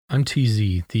I'm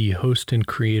TZ, the host and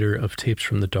creator of Tapes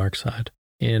from the Dark Side,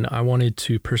 and I wanted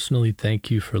to personally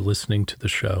thank you for listening to the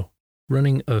show.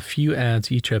 Running a few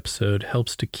ads each episode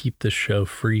helps to keep this show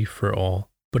free for all,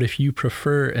 but if you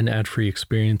prefer an ad-free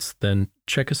experience, then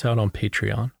check us out on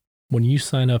Patreon. When you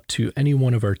sign up to any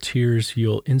one of our tiers,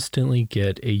 you'll instantly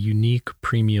get a unique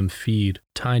premium feed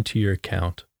tied to your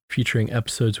account, featuring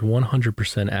episodes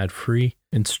 100% ad-free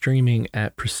and streaming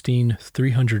at pristine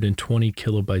 320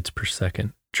 kilobytes per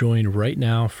second. Join right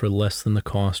now for less than the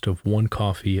cost of one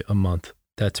coffee a month.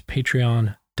 That's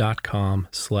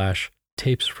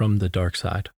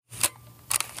patreon.com/tapesfromthedarkside.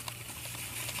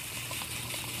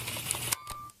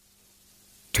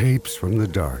 Tapes from the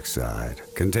Dark Side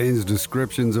contains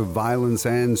descriptions of violence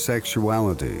and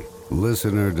sexuality.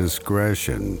 Listener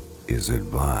discretion is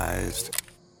advised.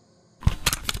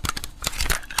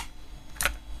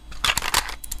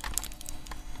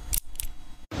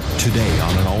 Today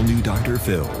on an all-new Dr.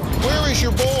 Phil. Where is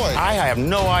your boy? I have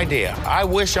no idea. I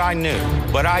wish I knew,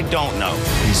 but I don't know.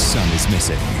 His son is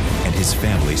missing, and his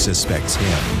family suspects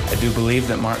him. I do believe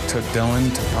that Mark took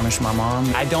Dylan to punish my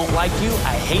mom. I don't like you.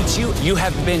 I hate you. You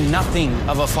have been nothing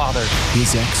of a father.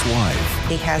 His ex-wife.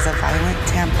 He has a violent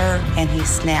temper, and he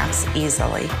snaps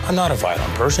easily. I'm not a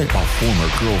violent person. A former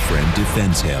girlfriend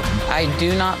defends him. I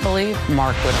do not believe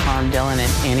Mark would harm Dylan in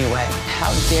any way.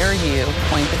 How dare you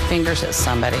point the fingers at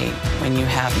somebody when you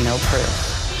have no proof?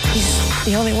 He's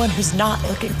the only one who's not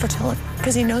looking for Dylan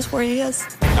because he knows where he is.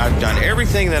 I've done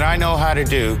everything that I know how to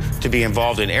do to be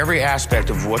involved in every aspect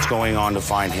of what's going on to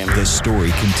find him. The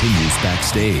story continues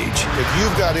backstage. If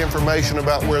you've got information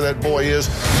about where that boy is,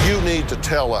 you need to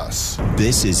tell us.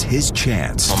 This is his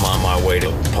chance. I'm on my way to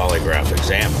polygraph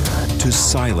examiner. To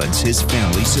silence his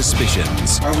family's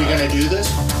suspicions. Are we going to do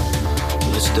this?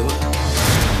 Let's do it.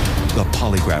 The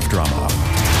polygraph drama.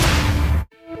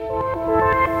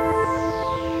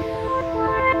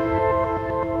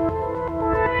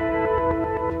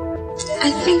 I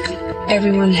think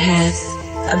everyone has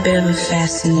a bit of a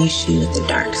fascination with the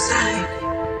dark side.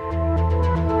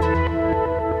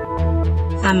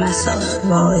 I myself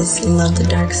have always loved the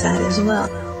dark side as well.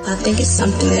 I think it's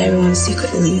something that everyone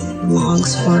secretly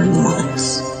longs for and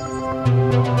wants.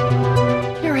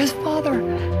 You're his father.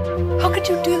 How could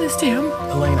you do this to him?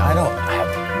 Elaine, I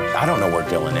don't know where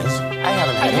Dylan is. I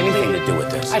haven't had anything to do with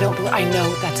this. I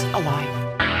know that's a lie.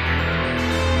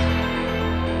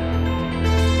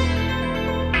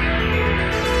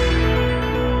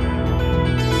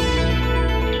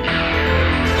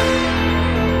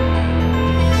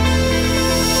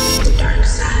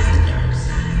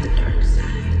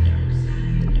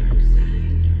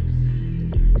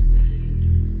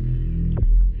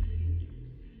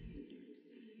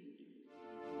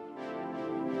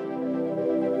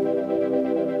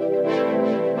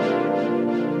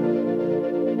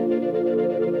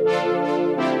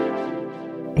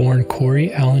 Born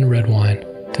Corey Allen Redwine,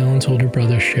 Dylan's older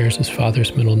brother shares his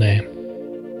father's middle name.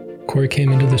 Corey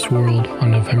came into this world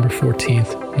on November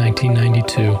 14th,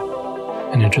 1992,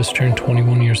 and had just turned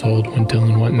 21 years old when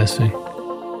Dylan went missing.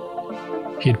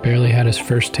 He had barely had his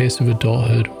first taste of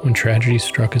adulthood when tragedy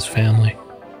struck his family.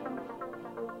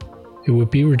 It would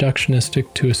be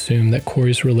reductionistic to assume that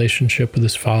Corey's relationship with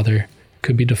his father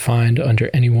could be defined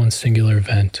under any one singular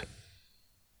event.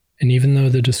 And even though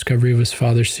the discovery of his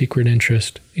father's secret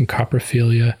interest in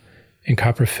coprophilia and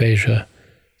coprophagia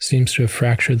seems to have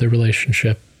fractured the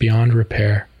relationship beyond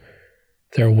repair,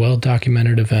 there are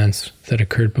well-documented events that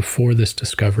occurred before this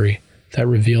discovery that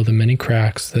reveal the many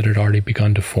cracks that had already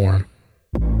begun to form.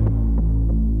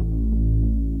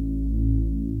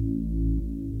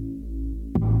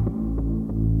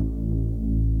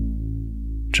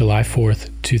 July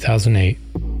 4th, 2008,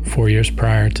 4 years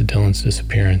prior to Dylan's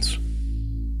disappearance.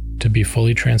 To be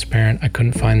fully transparent, I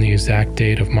couldn't find the exact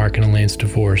date of Mark and Elaine's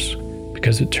divorce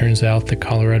because it turns out that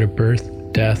Colorado birth,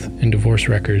 death, and divorce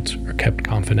records are kept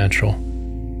confidential.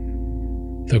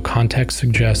 Though context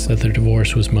suggests that their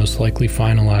divorce was most likely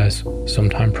finalized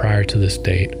sometime prior to this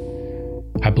date,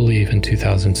 I believe in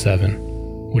 2007,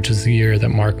 which is the year that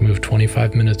Mark moved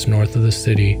 25 minutes north of the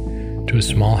city to a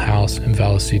small house in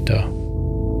Vallecito.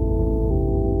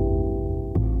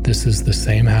 This is the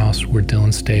same house where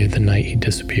Dylan stayed the night he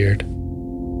disappeared.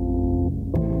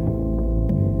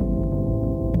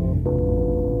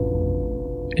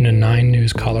 In a 9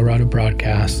 News Colorado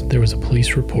broadcast, there was a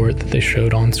police report that they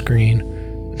showed on screen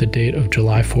with the date of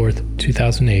July 4th,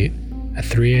 2008 at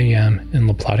 3 a.m. in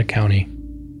La Plata County.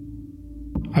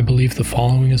 I believe the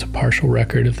following is a partial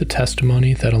record of the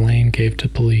testimony that Elaine gave to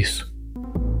police.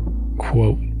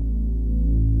 Quote,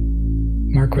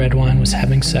 Mark Redwine was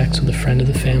having sex with a friend of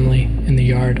the family in the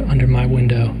yard under my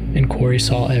window, and Corey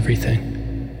saw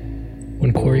everything.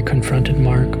 When Corey confronted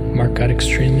Mark got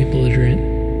extremely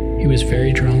belligerent. He was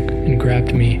very drunk and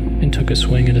grabbed me and took a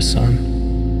swing at his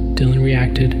son. Dylan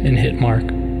reacted and hit Mark.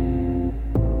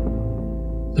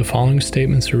 The following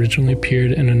statements originally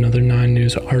appeared in another 9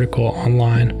 News article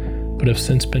online, but have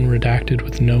since been redacted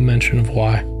with no mention of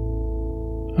why.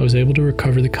 I was able to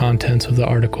recover the contents of the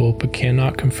article, but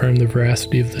cannot confirm the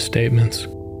veracity of the statements.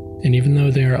 And even though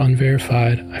they are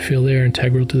unverified, I feel they are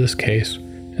integral to this case,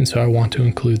 and so I want to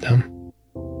include them.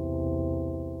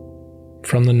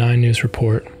 From the 9 News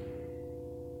report.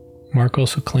 Mark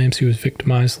also claims he was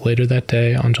victimized later that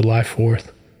day on July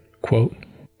 4th. Quote,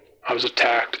 "I was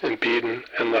attacked and beaten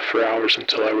and left for hours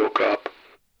until I woke up."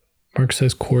 Mark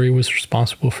says Corey was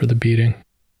responsible for the beating.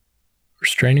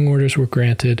 Restraining orders were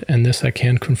granted, and this I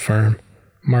can confirm.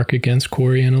 Mark against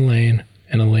Corey and Elaine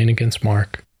against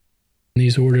Mark.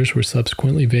 These orders were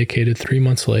subsequently vacated 3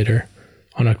 months later,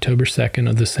 on October 2nd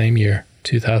of the same year,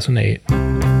 2008.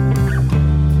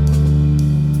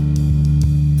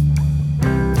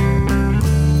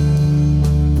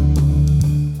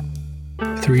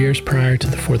 Three years prior to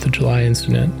the 4th of July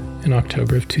incident, in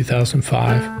October of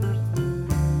 2005,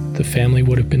 the family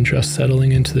would have been just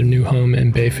settling into their new home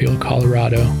in Bayfield,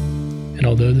 Colorado, and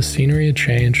although the scenery had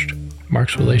changed,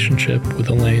 Mark's relationship with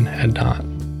Elaine had not.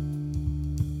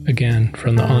 Again,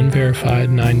 from the unverified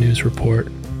 9 News report.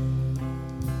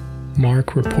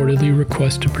 Mark reportedly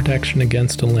requested protection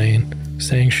against Elaine,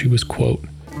 saying she was, quote,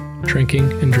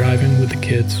 "drinking and driving with the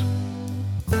kids."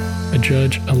 A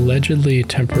judge allegedly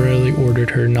temporarily ordered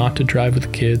her not to drive with the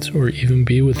kids or even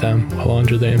be with them while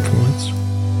under the influence.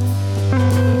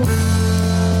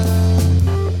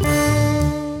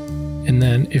 And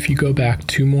then, if you go back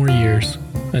 2 more years,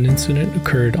 an incident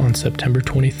occurred on September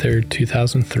 23,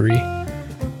 2003,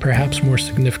 perhaps more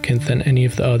significant than any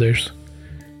of the others,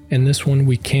 and this one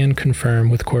we can confirm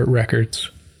with court records.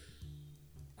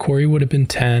 Corey would have been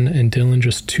 10 and Dylan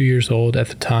just 2 years old at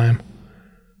the time.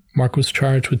 Mark was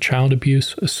charged with child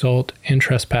abuse, assault, and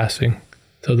trespassing,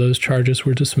 though those charges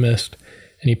were dismissed,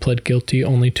 and he pled guilty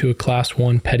only to a Class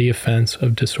 1 petty offense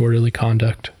of disorderly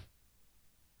conduct.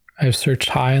 I have searched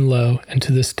high and low, and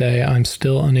to this day I am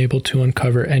still unable to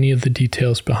uncover any of the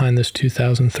details behind this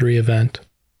 2003 event.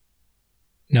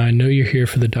 Now I know you're here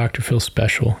for the Dr. Phil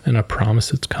special, and I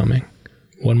promise it's coming.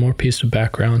 One more piece of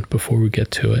background before we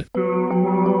get to it.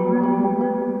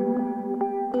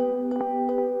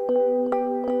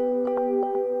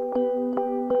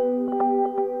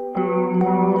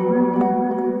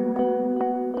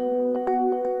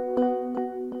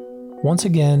 Once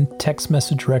again, text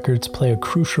message records play a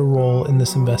crucial role in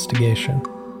this investigation.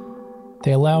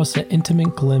 They allow us an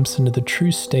intimate glimpse into the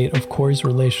true state of Corey's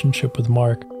relationship with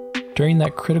Mark during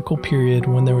that critical period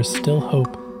when there was still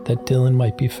hope that Dylan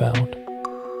might be found.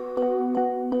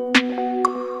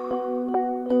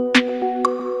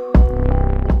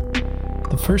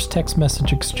 The first text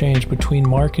message exchange between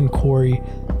Mark and Corey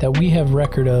that we have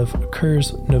record of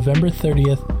occurs November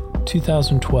 30th,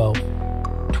 2012.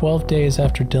 12 days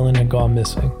after Dylan had gone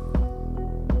missing.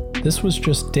 This was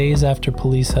just days after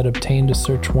police had obtained a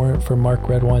search warrant for Mark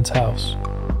Redwine's house.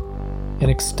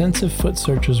 And extensive foot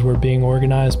searches were being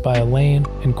organized by Elaine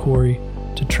and Corey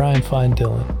to try and find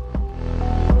Dylan.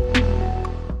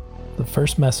 The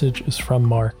first message is from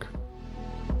Mark.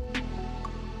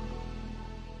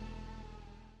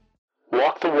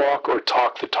 Walk the walk or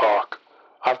talk the talk.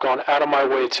 I've gone out of my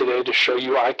way today to show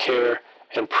you I care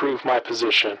and prove my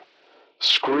position.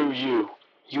 Screw you.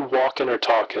 You walking or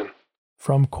talking?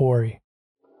 From Corey.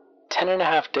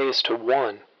 10.5 days to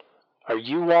 1. Are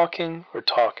you walking or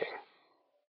talking?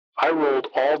 I rolled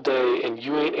all day and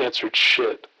you ain't answered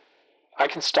shit. I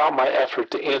can stop my effort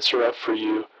to answer up for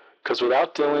you, cause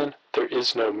without Dylan, there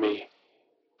is no me.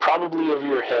 Probably over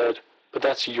your head, but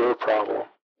that's your problem.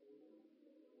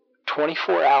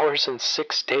 24 hours and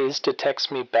 6 days to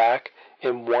text me back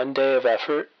in 1 day of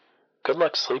effort? Good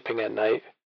luck sleeping at night.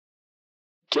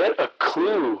 Get a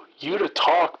clue. You to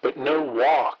talk, but no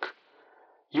walk.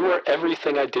 You are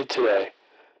everything I did today,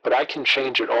 but I can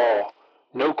change it all.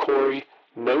 No Corey,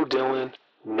 no Dylan,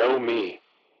 no me.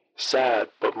 Sad,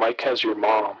 but Mike has your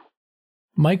mom.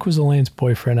 Mike was Elaine's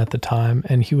boyfriend at the time,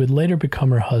 and he would later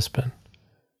become her husband.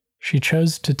 She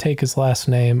chose to take his last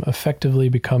name, effectively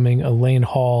becoming Elaine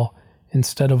Hall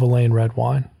instead of Elaine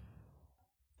Redwine.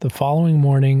 The following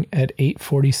morning at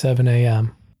 8:47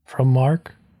 a.m., from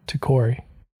Mark to Corey.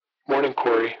 Morning,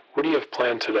 Corey. What do you have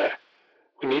planned today?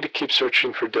 We need to keep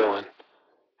searching for Dylan.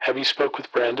 Have you spoke with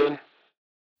Brandon?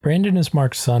 Brandon is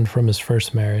Mark's son from his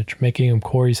first marriage, making him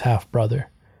Corey's half-brother.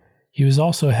 He was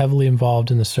also heavily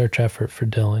involved in the search effort for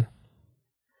Dylan.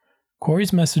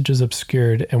 Corey's message is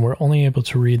obscured, and we're only able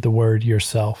to read the word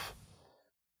yourself.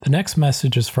 The next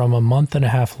message is from a month and a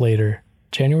half later,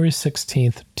 January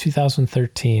 16th,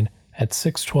 2013, at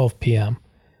 6:12 p.m.,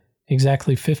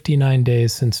 exactly 59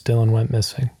 days since Dylan went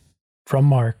missing. From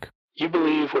Mark. You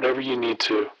believe whatever you need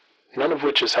to, none of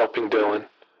which is helping Dylan.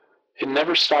 It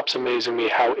never stops amazing me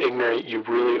how ignorant you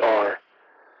really are.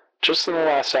 Just in the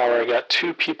last hour, I got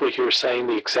 2 people here saying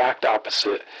the exact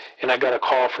opposite, and I got a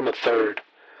call from a third.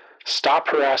 Stop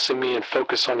harassing me and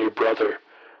focus on your brother.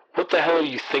 What the hell are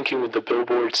you thinking with the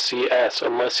billboard CS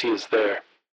unless he is there?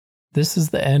 This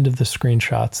is the end of the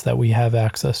screenshots that we have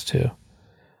access to.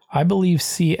 I believe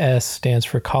CS stands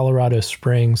for Colorado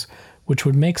Springs, which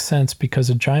would make sense because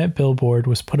a giant billboard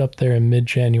was put up there in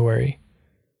mid-January.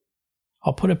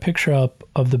 I'll put a picture up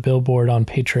of the billboard on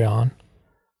Patreon.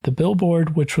 The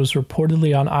billboard, which was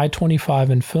reportedly on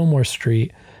I-25 and Fillmore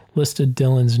Street, listed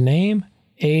Dylan's name,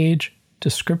 age,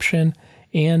 description,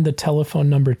 and the telephone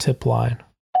number tip line.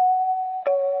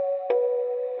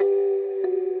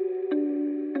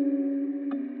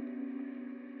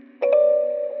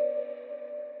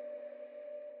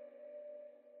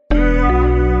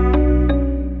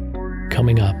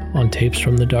 Coming up on Tapes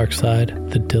from the Dark Side,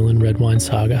 the Dylan Redwine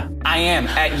saga. I am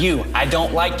at you. I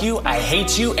don't like you. I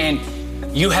hate you. And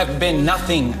you have been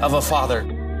nothing of a father.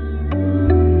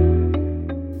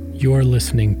 You're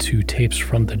listening to Tapes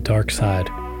from the Dark Side.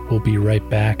 We'll be right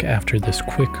back after this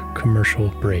quick commercial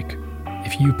break.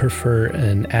 If you prefer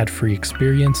an ad-free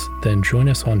experience, then join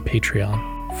us on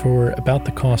Patreon. For about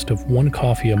the cost of 1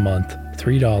 coffee a month,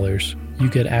 $3, you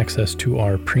get access to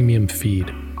our premium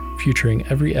feed, featuring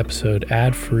every episode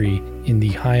ad-free in the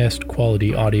highest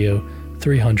quality audio,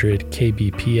 300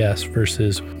 kbps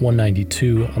versus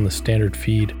 192 on the standard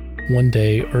feed, 1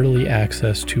 day early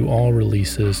access to all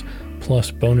releases,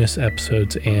 plus bonus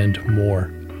episodes and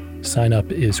more. Sign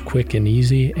up is quick and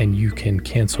easy, and you can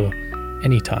cancel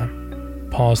anytime.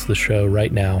 Pause the show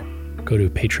right now, go to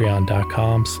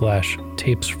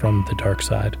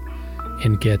patreon.com/tapesfromthedarkside,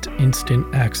 and get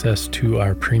instant access to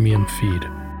our premium feed.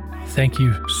 Thank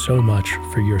you so much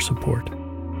for your support.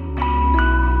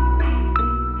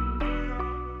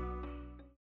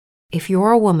 If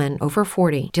you're a woman over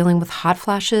 40 dealing with hot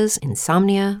flashes,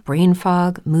 insomnia, brain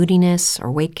fog, moodiness, or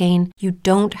weight gain, you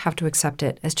don't have to accept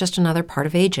it as just another part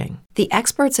of aging. The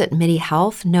experts at MIDI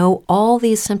Health know all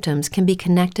these symptoms can be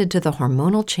connected to the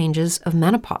hormonal changes of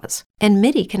menopause. And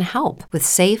MIDI can help with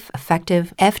safe,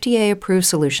 effective, FDA-approved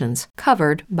solutions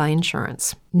covered by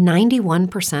insurance.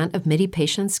 91% of MIDI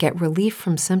patients get relief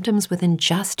from symptoms within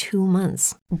just 2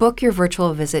 months. Book your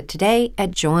virtual visit today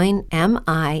at joinmidi.com.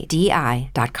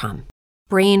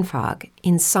 Brain fog,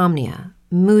 insomnia,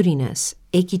 moodiness,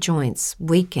 achy joints,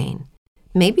 weight gain.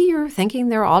 Maybe you're thinking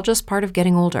they're all just part of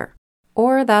getting older,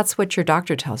 or that's what your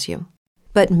doctor tells you.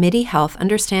 But MIDI Health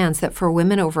understands that for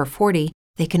women over 40,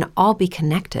 they can all be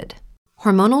connected.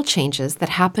 Hormonal changes that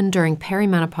happen during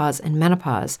perimenopause and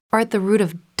menopause are at the root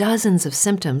of dozens of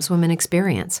symptoms women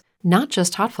experience, not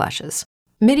just hot flashes.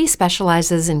 MIDI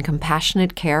specializes in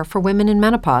compassionate care for women in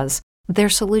menopause. Their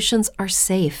solutions are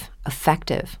safe,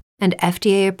 effective, and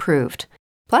FDA approved.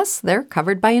 Plus, they're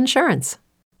covered by insurance.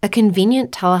 A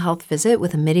convenient telehealth visit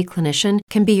with a MIDI clinician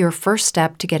can be your first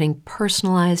step to getting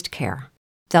personalized care.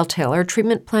 They'll tailor a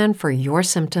treatment plan for your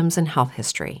symptoms and health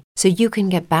history, so you can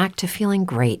get back to feeling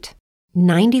great.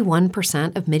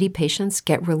 91% of MIDI patients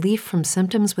get relief from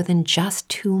symptoms within just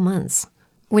 2 months.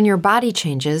 When your body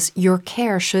changes, your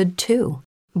care should too.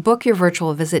 Book your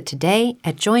virtual visit today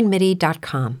at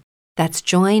joinmidi.com. That's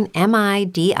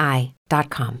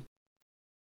joinmidi.com.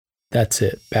 That's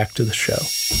it. Back to the show.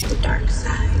 The dark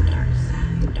side, dark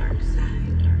side, dark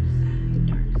side, dark side,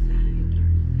 dark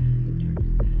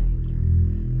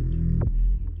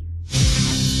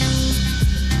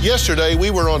side. Yesterday,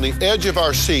 we were on the edge of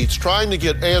our seats trying to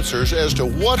get answers as to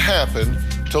what happened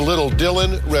to little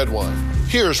Dylan Redwine.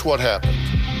 Here's what happened.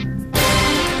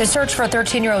 The search for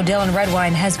 13-year-old Dylan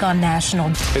Redwine has gone national.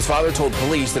 His father told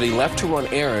police that he left to run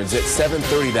errands at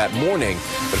 7:30 that morning,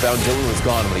 but found Dylan was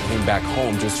gone when he came back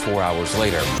home just 4 hours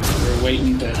later. We're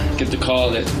waiting to get the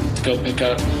call to go pick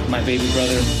up my baby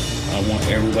brother. I want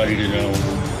everybody to know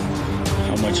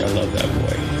how much I love that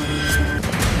boy.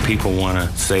 People want to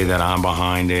say that I'm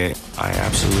behind it. I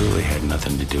absolutely had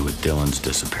nothing to do with Dylan's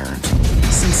disappearance.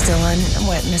 Since Dylan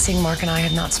went missing, Mark and I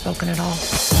have not spoken at all.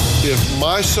 If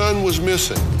my son was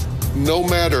missing, no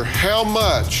matter how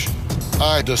much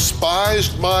I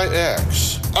despised my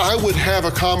ex, I would have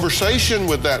a conversation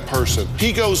with that person.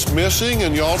 He goes missing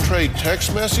and y'all trade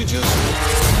text messages?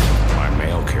 My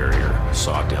mail carrier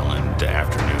saw Dylan the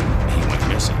afternoon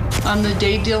On the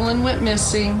day Dylan went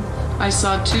missing, I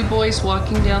saw two boys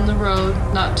walking down the road,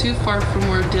 not too far from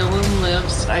where Dylan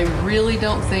lives. I really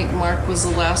don't think Mark was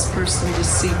the last person to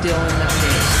see Dylan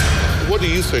that day. What do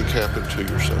you think happened to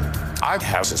your son? I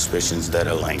have suspicions that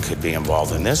Elaine could be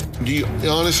involved in this. Do you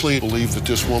honestly believe that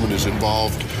this woman is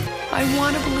involved? I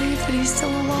want to believe that he's still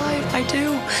alive. I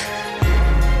do.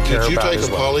 Did you take a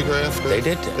polygraph? They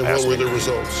did. And what were the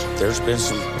results? There's been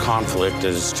some conflict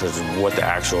as to what the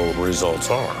actual results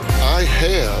are. I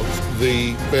have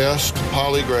the best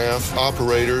polygraph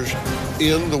operators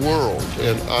in the world,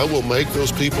 and I will make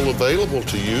those people available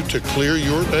to you to clear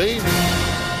your name.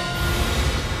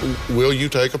 Will you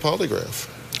take a polygraph?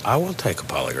 I will take a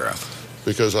polygraph.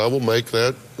 Because I will make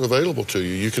that available to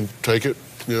you. You can take it,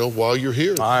 while you're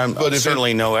here. I'm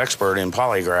certainly no expert in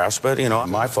polygraphs, but,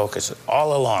 my focus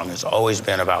all along has always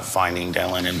been about finding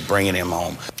Dylan and bringing him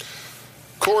home.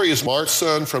 Corey is Mark's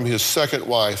son from his second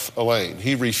wife, Elaine.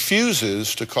 He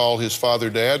refuses to call his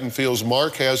father Dad and feels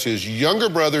Mark has his younger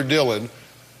brother, Dylan,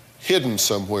 hidden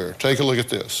somewhere. Take a look at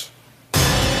this.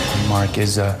 Mark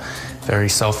is a very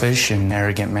selfish and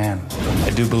arrogant man.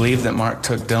 I do believe that Mark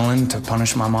took Dylan to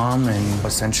punish my mom and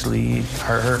essentially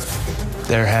hurt her.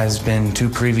 There has been 2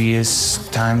 previous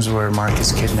times where Mark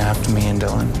has kidnapped me and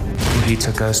Dylan. He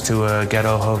took us to a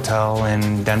ghetto hotel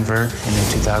in Denver, and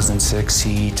in 2006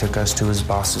 he took us to his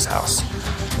boss's house.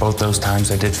 Both those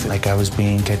times I did feel like I was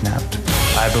being kidnapped.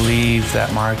 I believe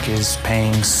that Mark is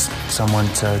paying someone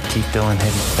to keep Dylan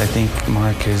hidden. I think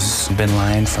Mark has been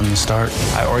lying from the start.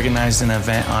 I organized an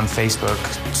event on Facebook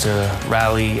to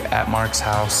rally at Mark's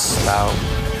house about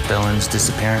Dylan's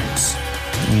disappearance.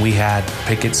 And we had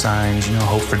picket signs,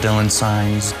 hope for Dylan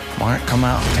signs. Mark, come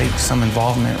out and take some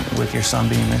involvement with your son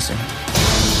being missing.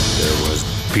 There was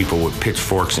people with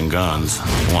pitchforks and guns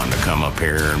wanting to come up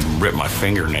here and rip my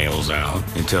fingernails out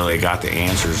until they got the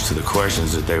answers to the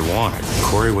questions that they wanted.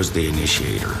 Corey was the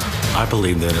initiator. I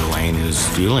believe that Elaine is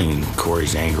feeling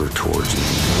Corey's anger towards me.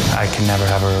 I can never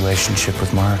have a relationship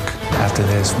with Mark. After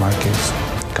this, Mark is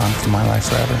gone from my life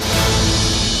forever.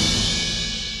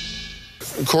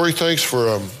 Corey, thanks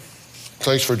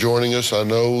for joining us. I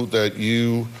know that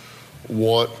you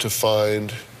want to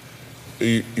find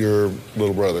your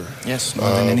little brher. Yes, more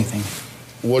than anything.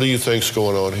 What do you think's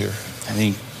going on here? I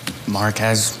think Mark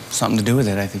has something to do with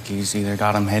it. I think he's either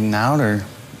got him heading out or,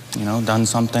 done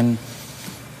something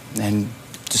and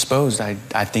disposed. I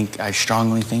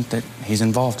strongly think that he's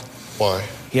involved. Why?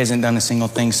 He hasn't done a single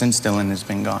thing since Dylan has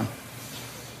been gone.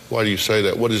 Why do you say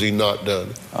that? What has he not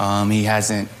done? He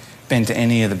hasn't been to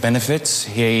any of the benefits.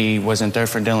 He wasn't there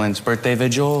for Dylan's birthday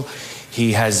vigil.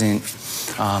 He hasn't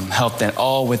helped at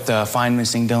all with the Find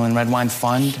Missing Dylan Redwine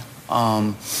Fund.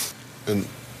 And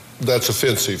that's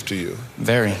offensive to you?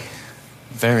 Very.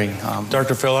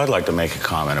 Dr. Phil, I'd like to make a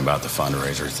comment about the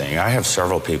fundraiser thing. I have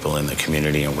several people in the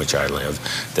community in which I live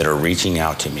that are reaching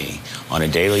out to me on a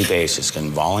daily basis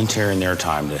and volunteering their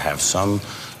time to have some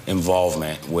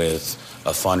involvement with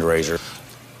a fundraiser.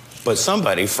 But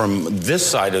somebody from this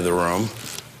side of the room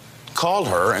called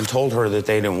her and told her that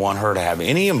they didn't want her to have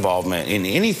any involvement in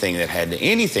anything that had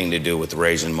anything to do with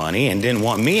raising money and didn't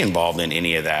want me involved in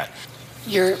any of that.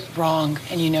 You're wrong,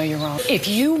 and you know you're wrong. If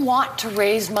you want to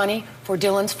raise money for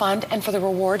Dylan's fund and for the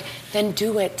reward, then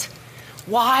do it.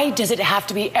 Why does it have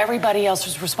to be everybody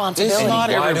else's responsibility? It's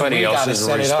not everybody else's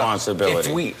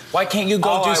responsibility. Why can't you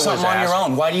go do something on your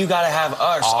own? Why do you got to have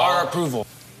our approval?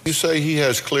 You say he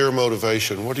has clear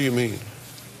motivation. What do you mean?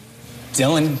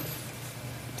 Dylan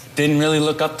didn't really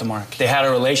look up to Mark. They had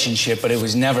a relationship, but it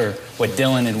was never what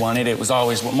Dylan had wanted. It was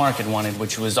always what Mark had wanted,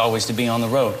 which was always to be on the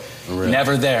road. Really?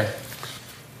 Never there.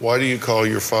 Why do you call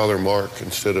your father Mark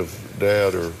instead of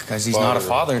Dad or Because he's not a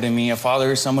father to me. A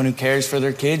father is someone who cares for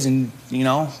their kids and,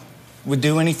 would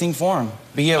do anything for them.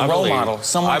 Be a role model,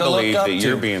 someone to look up to. I believe that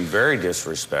you're being very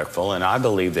disrespectful, and I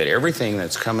believe that everything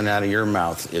that's coming out of your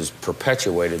mouth is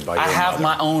perpetuated by your mother. I have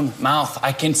my own mouth.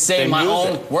 I can say my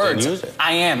own words. Then use it.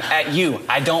 I am at you.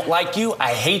 I don't like you.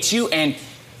 I hate you. And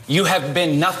you have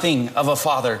been nothing of a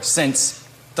father since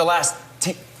the last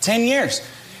 10 years.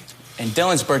 And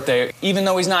Dylan's birthday, even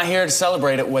though he's not here to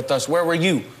celebrate it with us, where were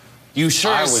you? You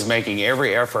sure? I was making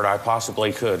every effort I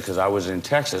possibly could because I was in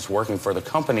Texas working for the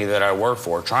company that I work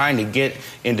for, trying to get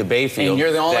into Bayfield. And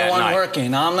you're the only one night.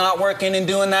 working. I'm not working and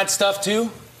doing that stuff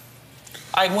too.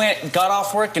 I got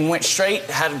off work and went straight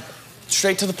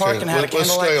to the park and had a candlelight.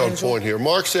 Let's stay on point here.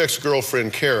 Mark's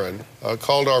ex-girlfriend, Karen,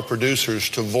 called our producers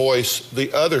to voice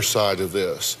the other side of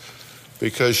this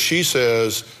because she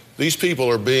says these people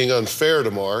are being unfair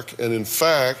to Mark, and in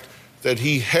fact, that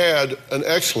he had an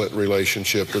excellent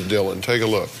relationship with Dylan. Take a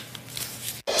look.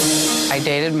 I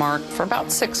dated Mark for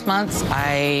about 6 months.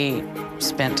 I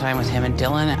spent time with him and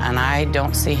Dylan, and I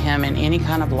don't see him in any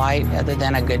kind of light other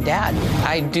than a good dad.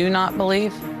 I do not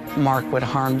believe Mark would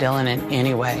harm Dylan in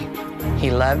any way. He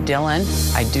loved Dylan.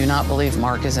 I do not believe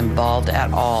Mark is involved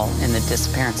at all in the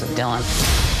disappearance of Dylan.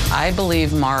 I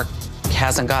believe Mark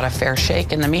hasn't got a fair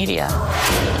shake in the media.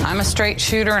 I'm a straight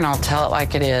shooter, and I'll tell it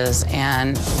like it is.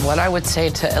 And what I would say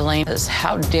to Elaine is,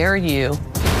 how dare you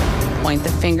point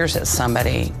the fingers at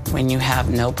somebody when you have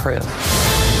no proof?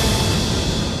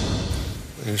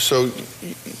 So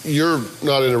you're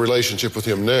not in a relationship with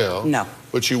him now. No.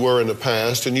 But you were in the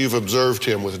past, and you've observed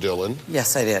him with Dylan.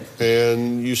 Yes, I did.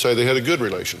 And you say they had a good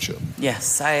relationship.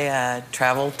 Yes, I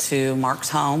traveled to Mark's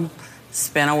home,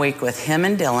 spent a week with him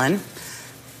and Dylan,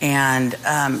 and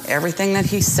everything that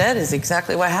he said is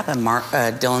exactly what happened.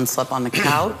 Dylan slept on the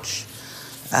couch.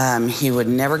 He would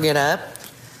never get up.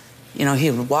 You know,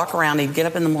 he would walk around. He'd get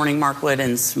up in the morning, Mark would,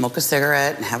 and smoke a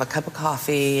cigarette and have a cup of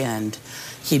coffee, and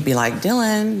he'd be like,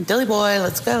 Dylan, Dilly boy,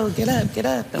 let's go, get up, get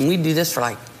up. And we'd do this for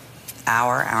like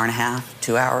hour and a half,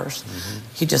 2 hours.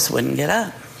 He just wouldn't get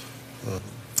up.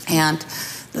 And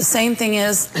the same thing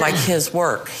is like his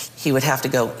work. He would have to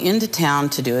go into town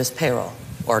to do his payroll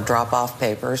or drop off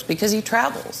papers because he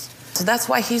travels. So that's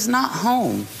why he's not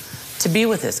home to be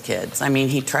with his kids. I mean,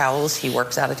 he travels, he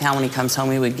works out of town. When he comes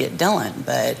home, he would get Dylan,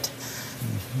 but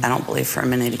I don't believe for a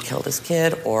minute he killed his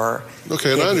kid or...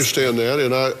 Okay, and I understand that,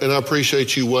 and I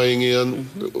appreciate you weighing in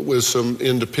with some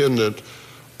independent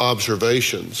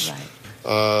observations.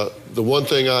 Right. The one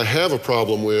thing I have a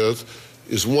problem with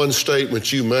is one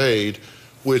statement you made,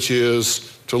 which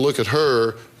is to look at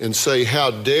her and say, how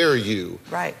dare you?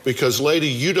 Right. Because, lady,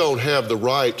 you don't have the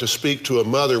right to speak to a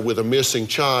mother with a missing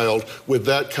child with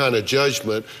that kind of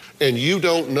judgment, and you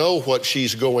don't know what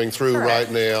she's going through right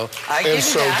now. And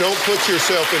so don't put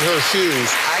yourself in her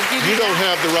shoes. You don't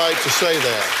have the right to say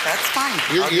that. That's fine.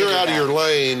 You're out of your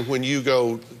lane when you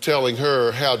go telling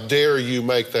her, how dare you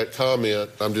make that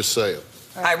comment. I'm just saying.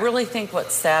 I really think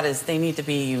what's sad is they need to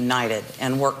be united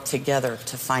and work together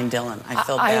to find Dylan. I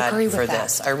feel bad for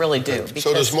this. I really do.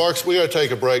 So does Mark's, we got to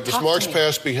take a break. Does Mark's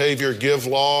past behavior give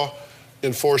law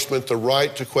enforcement the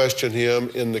right to question him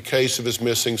in the case of his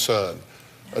missing son?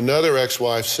 Another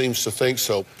ex-wife seems to think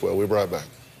so. Well, we'll be right back.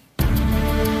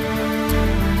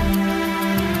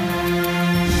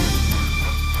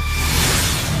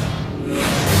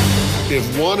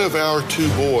 If one of our two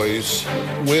boys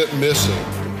went missing,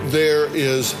 there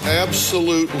is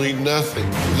absolutely nothing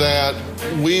that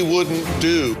we wouldn't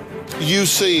do. You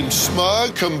seem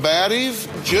smug, combative,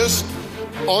 just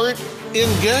aren't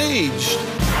engaged.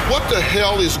 What the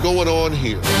hell is going on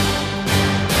here?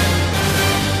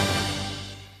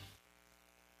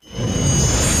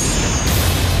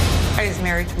 I was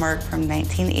married to Mark from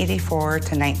 1984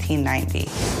 to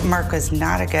 1990. Mark was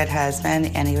not a good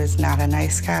husband, and he was not a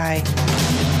nice guy.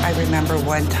 I remember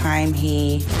one time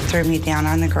he threw me down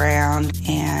on the ground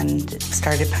and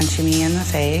started punching me in the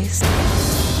face.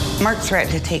 Mark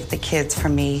threatened to take the kids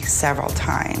from me several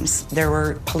times. There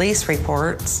were police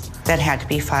reports that had to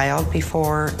be filed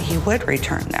before he would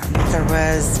return them. There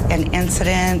was an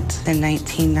incident in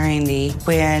 1990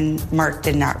 when Mark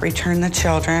did not return the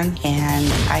children, and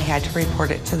I had to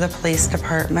report it to the police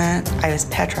department. I was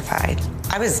petrified.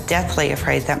 I was deathly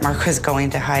afraid that Mark was going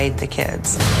to hide the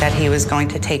kids, that he was going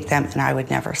to take them and I would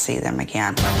never see them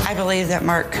again. I believe that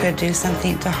Mark could do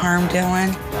something to harm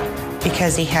Dylan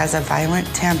because he has a violent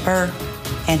temper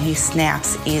and he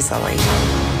snaps easily.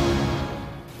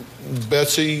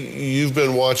 Betsy, you've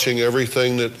been watching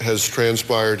everything that has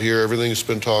transpired here, everything that's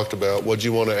been talked about. What do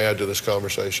you want to add to this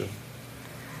conversation?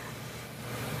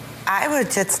 I would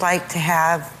just like to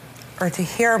have, or to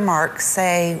hear Mark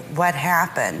say what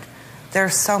happened.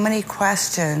 There's so many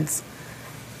questions,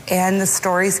 and the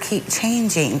stories keep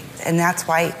changing, and that's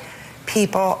why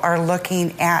people are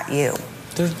looking at you.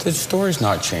 The story's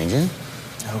not changing.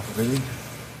 Oh, really?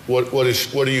 What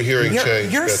are you hearing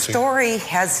change, Your Betsy? story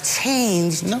has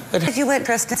changed. No, you went to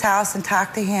Tristan's house and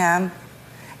talked to him,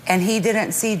 and he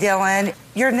didn't see Dylan.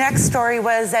 Your next story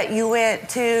was that you went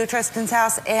to Tristan's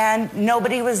house and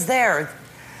nobody was there.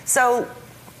 So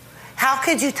how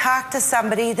could you talk to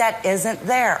somebody that isn't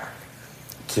there?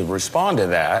 To respond to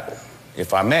that,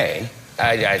 if I may,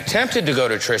 I attempted to go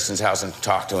to Tristan's house and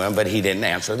talk to him, but he didn't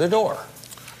answer the door.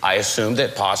 I assumed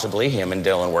that possibly him and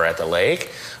Dylan were at the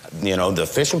lake. You know, the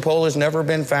fishing pole has never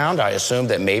been found. I assumed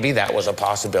that maybe that was a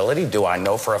possibility. Do I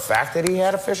know for a fact that he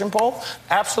had a fishing pole?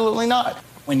 Absolutely not.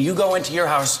 When you go into your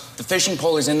house, the fishing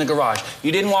pole is in the garage.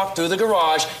 You didn't walk through the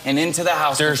garage and into the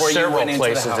house There's before you several went into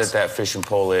the house. places that fishing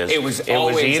pole is. It was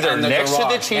always either in the next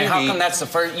garage. to the TV. And how come that's the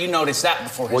first? You noticed that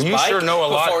before his Well, you bike, sure know a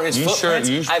lot. before his You footprints.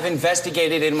 sure- I've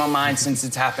investigated it in my mind since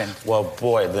it's happened. Well,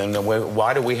 boy, then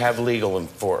why do we have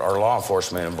or law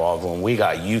enforcement involved when we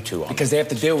got you two on? Because they have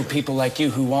to deal with people like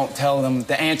you who won't tell them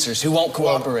the answers, who won't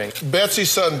cooperate. Well, Betsy's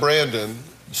son, Brandon,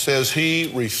 says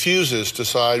he refuses to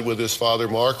side with his father,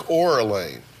 Mark, or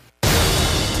Elaine.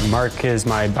 Mark is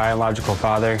my biological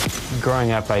father.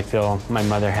 Growing up, I feel my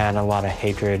mother had a lot of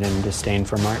hatred and disdain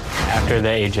for Mark. After the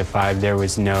age of 5, there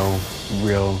was no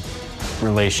real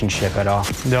relationship at all.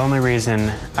 The only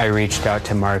reason I reached out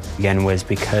to Mark again was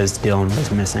because Dylan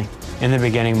was missing. In the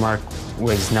beginning, Mark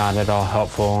was not at all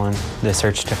helpful in the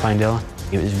search to find Dylan.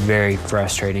 It was very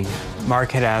frustrating.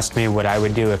 Mark had asked me what I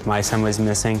would do if my son was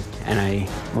missing, and I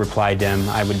replied to him,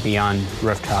 I would be on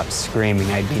rooftops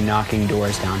screaming. I'd be knocking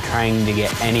doors down, trying to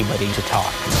get anybody to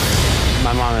talk.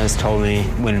 My mom has told me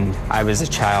when I was a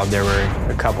child, there were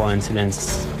a couple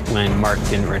incidents when Mark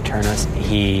didn't return us.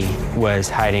 He was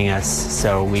hiding us,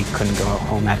 so we couldn't go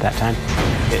home at that time.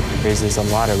 It raises a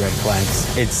lot of red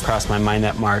flags. It's crossed my mind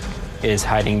that Mark is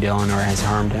hiding Dylan or has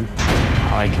harmed him.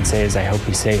 All I can say is I hope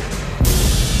he's safe.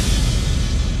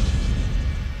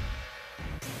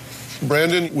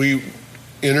 Brandon, we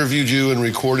interviewed you and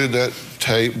recorded that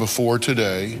tape before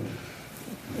today.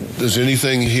 Does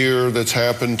anything here that's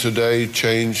happened today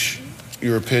change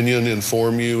your opinion,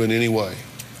 inform you in any way?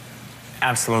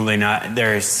 Absolutely not.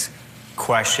 There's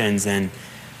questions, and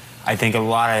I think a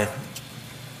lot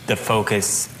of the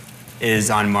focus is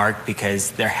on Mark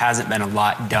because there hasn't been a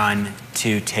lot done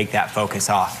to take that focus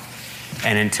off.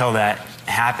 And until that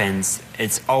happens,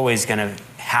 it's always going to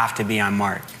have to be on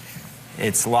Mark.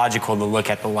 It's logical to look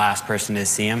at the last person to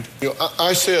see him. You know,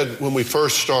 I said when we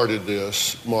first started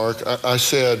this, Mark, I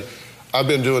said, I've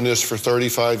been doing this for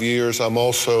 35 years. I'm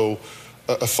also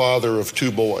a father of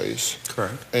 2 boys.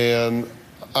 Correct. And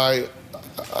I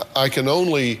can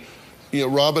only,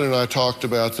 Robin and I talked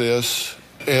about this,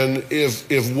 and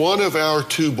if one of our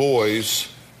 2 boys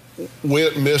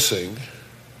went missing,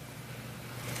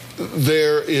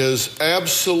 there is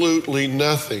absolutely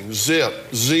nothing, zip,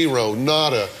 zero,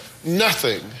 nada,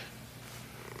 nothing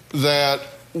that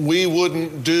we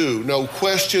wouldn't do, no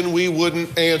question we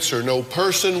wouldn't answer, no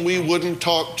person we wouldn't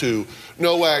talk to,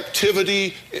 no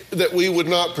activity that we would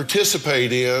not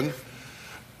participate in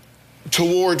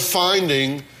toward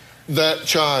finding that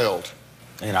child.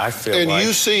 And I feel and like...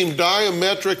 you seem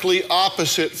diametrically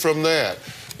opposite from that.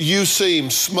 You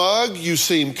seem smug, you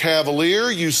seem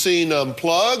cavalier, you seem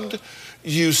unplugged,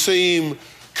 you seem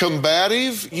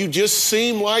combative, you just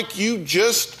seem like you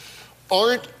just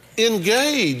aren't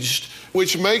engaged,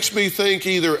 which makes me think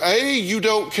either A, you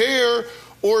don't care,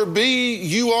 or B,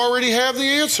 you already have the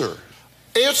answer.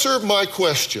 Answer my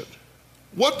question.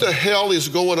 What the hell is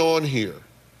going on here?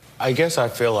 I guess I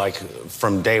feel like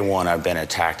from day one I've been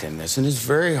attacked in this, and it's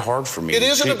very hard for me. It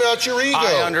isn't about your ego.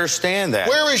 I understand that.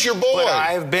 Where is your boy? But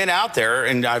I've been out there,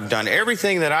 and I've done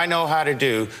everything that I know how to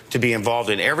do to be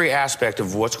involved in every aspect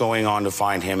of what's going on to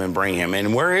find him and bring him.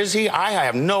 And where is he? I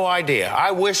have no idea. I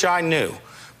wish I knew,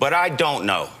 but I don't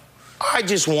know. I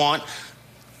just want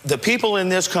the people in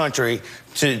this country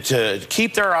to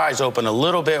keep their eyes open a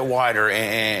little bit wider,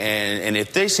 and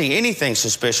if they see anything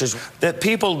suspicious, that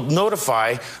people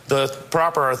notify the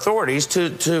proper authorities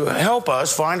to help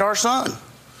us find our son.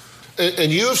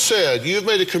 And you have said, you've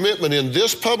made a commitment in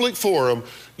this public forum,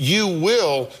 you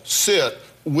will sit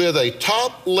with a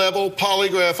top-level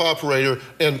polygraph operator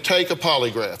and take a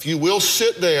polygraph. You will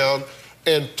sit down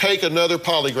and take another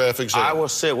polygraph exam. I will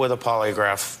sit with a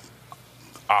polygraph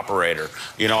operator.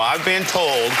 You know, I've been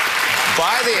told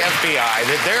by the FBI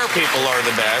that their people are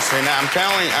the best, and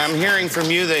I'm hearing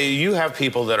from you that you have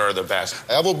people that are the best.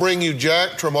 I will bring you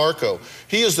Jack Tremarco.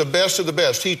 He is the best of the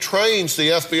best. He trains the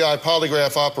FBI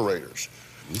polygraph operators.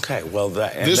 Okay, well,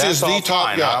 this is the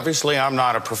top guy. Obviously, I'm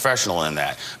not a professional in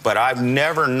that, but I've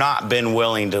never not been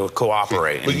willing to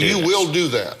cooperate. But you will do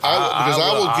that. Because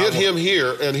I will get him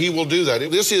here, and he will do that.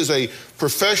 This is a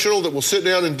professional that will sit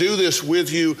down and do this with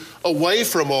you away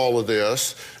from all of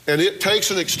this, and it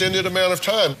takes an extended amount of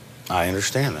time. I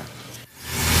understand that.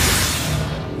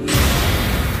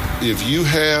 If you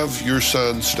have your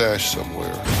son stashed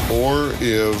somewhere, or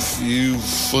if you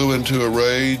flew into a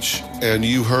rage and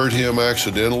you hurt him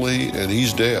accidentally and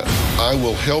he's dead, I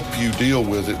will help you deal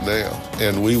with it now,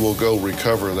 and we will go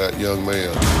recover that young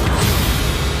man.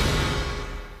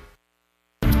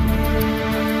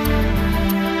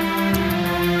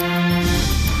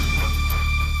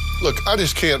 Look, Look, I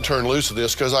just can't turn loose of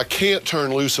this because I can't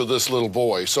turn loose of this little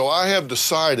boy. So I have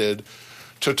decided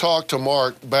to talk to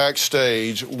Mark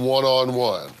backstage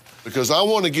one-on-one because I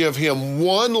want to give him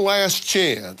one last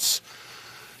chance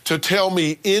to tell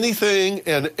me anything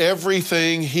and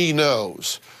everything he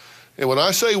knows. And when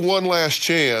I say one last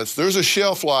chance, there's a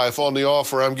shelf life on the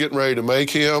offer I'm getting ready to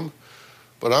make him,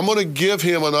 but I'm going to give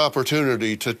him an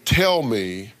opportunity to tell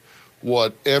me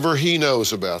whatever he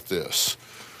knows about this.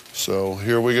 So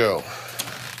here we go.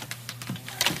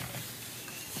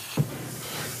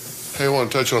 Hey, I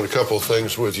want to touch on a couple of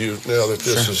things with you now that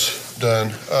this is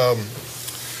done.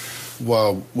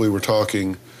 While we were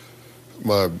talking,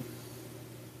 my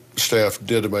staff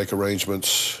did make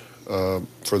arrangements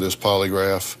for this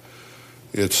polygraph.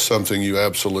 It's something you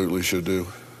absolutely should do.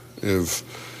 If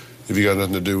you got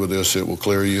nothing to do with this, it will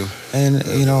clear you. And,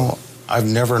 you know, I've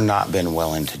never not been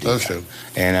willing to do that.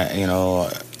 And, you know,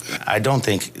 I don't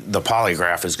think the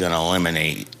polygraph is going to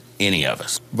eliminate any of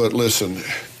us. But listen,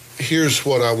 here's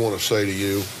what I want to say to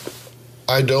you.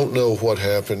 I don't know what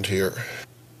happened here.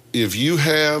 If you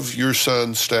have your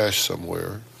son stashed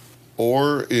somewhere,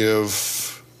 or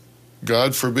if,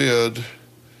 God forbid,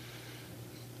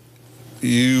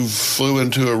 you flew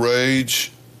into a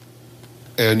rage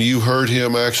and you hurt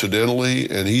him accidentally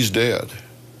and he's dead,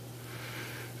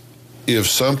 if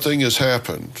something has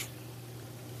happened,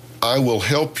 I will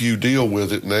help you deal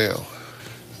with it now,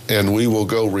 and we will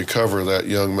go recover that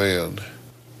young man.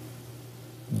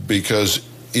 Because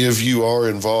if you are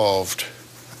involved,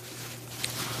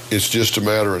 it's just a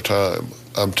matter of time.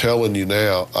 I'm telling you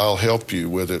now, I'll help you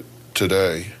with it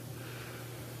today.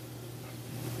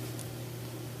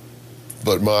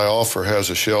 But my offer has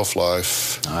a shelf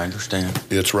life. I understand.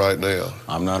 It's right now.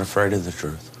 I'm not afraid of the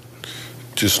truth.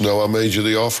 Just know I made you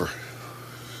the offer.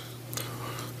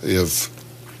 If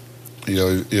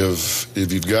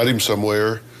you've got him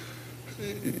somewhere,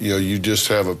 you know, you just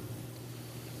have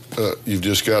you've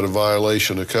just got a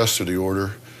violation of custody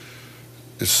order.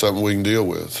 It's something we can deal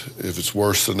with. If it's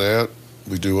worse than that,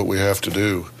 we do what we have to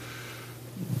do.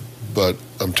 But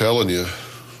I'm telling you,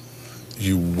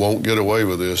 you won't get away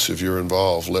with this if you're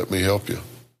involved. Let me help you.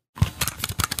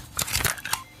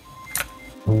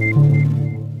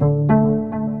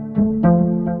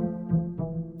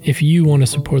 If you want to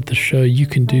support the show, you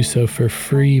can do so for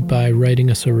free by writing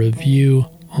us a review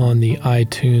on the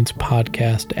iTunes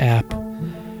podcast app.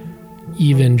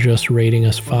 Even just rating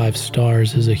us 5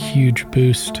 stars is a huge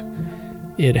boost.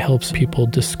 It helps people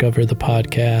discover the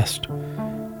podcast.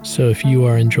 So if you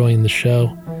are enjoying the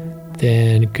show,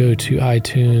 then go to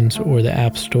iTunes or the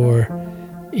App Store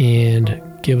and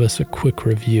give us a quick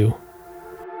review.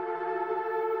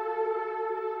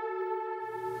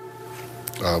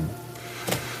 I'm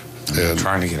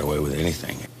trying to get away with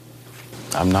anything.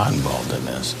 I'm not involved in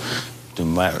this. No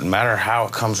matter how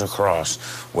it comes across,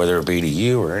 whether it be to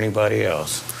you or anybody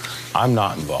else, I'm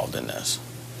not involved in this.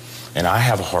 And I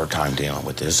have a hard time dealing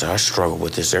with this. I struggle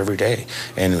with this every day.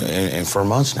 And for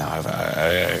months now,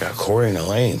 I got Corey and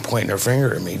Elaine pointing their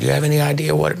finger at me. Do you have any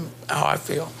idea how I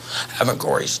feel? Having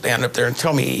Corey stand up there and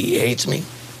tell me he hates me.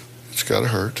 It's got to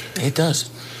hurt. It does.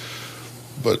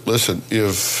 But listen,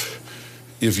 if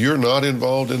you're not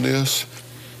involved in this,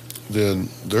 then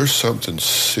there's something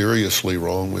seriously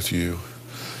wrong with you.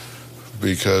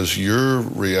 Because your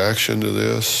reaction to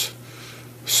this,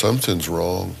 something's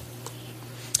wrong.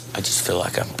 I just feel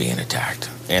like I'm being attacked.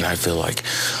 And I feel like...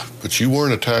 But you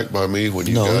weren't attacked by me when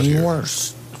you got here. No, you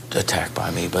weren't attacked by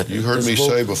me, but... You heard me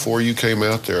say before you came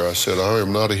out there, I said, I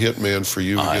am not a hitman for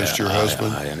you against your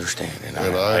husband. I understand, and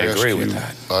I agree with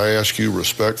that. I ask you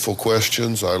respectful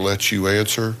questions. I let you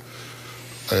answer.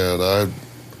 And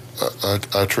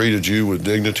I treated you with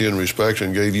dignity and respect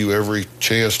and gave you every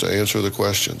chance to answer the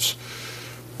questions.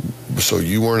 So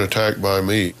you weren't attacked by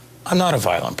me. I'm not a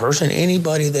violent person.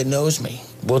 Anybody that knows me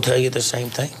will tell you the same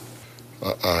thing.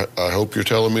 I hope you're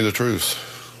telling me the truth.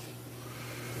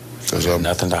 There's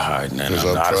nothing to hide, and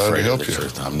I'm not afraid of the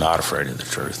truth. I'm not afraid of the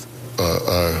truth.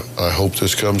 I hope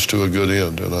this comes to a good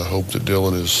end, and I hope that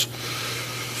Dylan is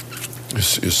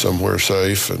somewhere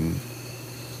safe, and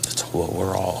that's what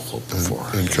we're all hoping for.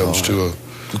 And comes to a...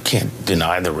 You can't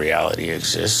deny the reality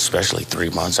exists, especially 3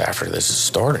 months after this has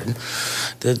started.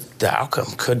 The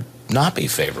outcome could not be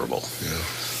favorable. Yeah.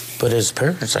 But as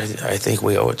parents, I think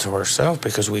we owe it to ourselves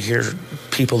because we hear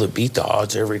people that beat the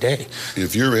odds every day.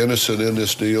 If you're innocent in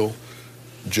this deal,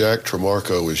 Jack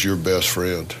Tremarco is your best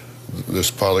friend.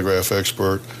 This polygraph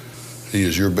expert, he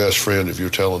is your best friend if you're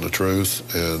telling the truth.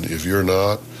 And if you're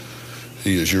not,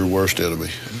 he is your worst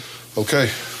enemy. Okay.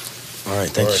 All right,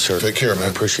 thank you, sir. Take care, man. I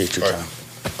appreciate your time.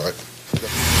 All right.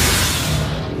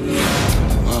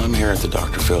 Well, I mean, here at the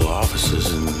Dr. Phil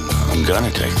offices, and I'm gonna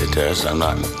take the test. I'm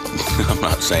not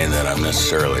saying that I'm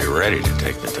necessarily ready to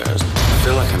take the test. I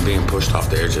feel like I'm being pushed off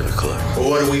the edge of the cliff.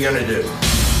 Well, what are we gonna do?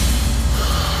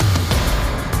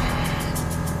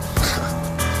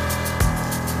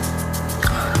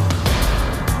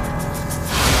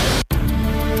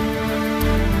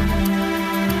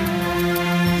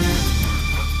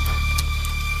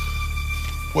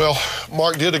 Well,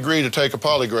 Mark did agree to take a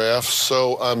polygraph,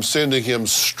 so I'm sending him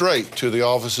straight to the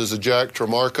offices of Jack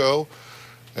Tremarco.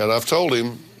 And I've told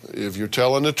him, if you're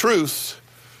telling the truth,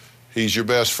 he's your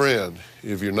best friend.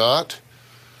 If you're not,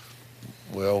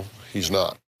 well, he's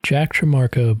not. Jack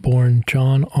Tremarco, born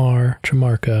John R.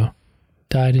 Tremarco,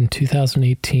 died in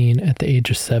 2018 at the age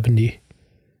of 70.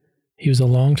 He was a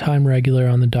longtime regular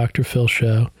on the Dr. Phil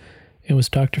show and was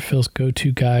Dr. Phil's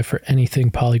go-to guy for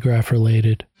anything polygraph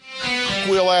related.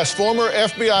 We'll ask former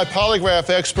FBI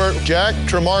polygraph expert Jack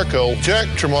Tremarco. Jack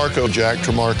Tremarco, Jack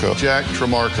Tremarco. Jack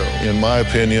Tremarco, in my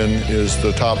opinion, is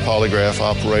the top polygraph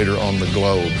operator on the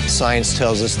globe. Science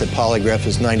tells us that polygraph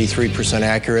is 93%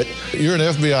 accurate. You're an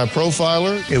FBI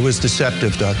profiler. It was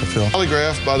deceptive, Dr. Phil.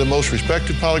 Polygraphed by the most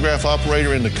respected polygraph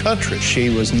operator in the country. She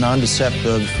was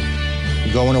non-deceptive,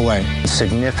 going away.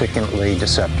 Significantly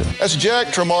deceptive. That's Jack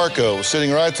Tremarco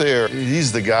sitting right there.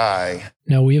 He's the guy.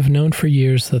 Now, we have known for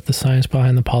years that the science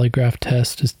behind the polygraph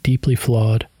test is deeply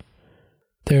flawed.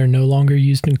 They are no longer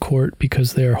used in court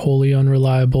because they are wholly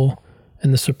unreliable,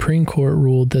 and the Supreme Court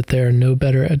ruled that they are no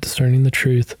better at discerning the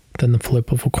truth than the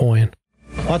flip of a coin.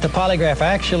 What the polygraph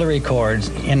actually records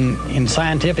in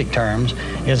scientific terms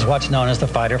is what's known as the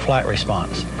fight or flight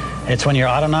response. It's when your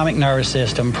autonomic nervous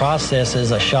system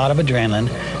processes a shot of adrenaline,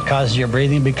 causes your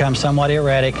breathing to become somewhat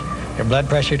erratic, your blood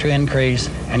pressure to increase,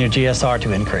 and your GSR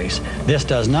to increase. This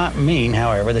does not mean,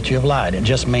 however, that you have lied. It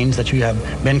just means that you have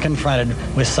been confronted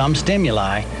with some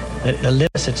stimuli that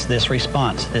elicits this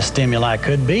response. This stimuli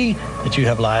could be that you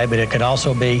have lied, but it could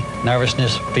also be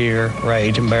nervousness, fear,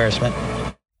 rage, embarrassment.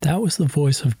 That was the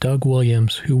voice of Doug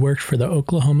Williams, who worked for the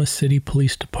Oklahoma City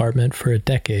Police Department for a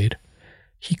decade.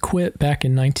 He quit back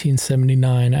in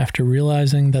 1979 after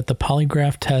realizing that the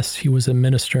polygraph tests he was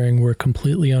administering were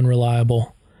completely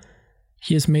unreliable.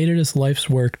 He has made it his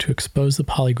life's work to expose the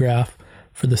polygraph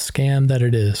for the scam that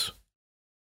it is.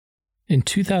 In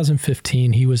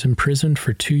 2015, he was imprisoned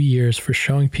for 2 years for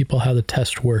showing people how the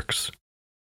test works.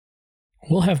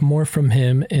 We'll have more from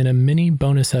him in a mini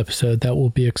bonus episode that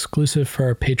will be exclusive for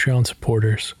our Patreon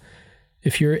supporters.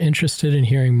 If you're interested in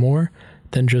hearing more,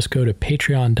 then just go to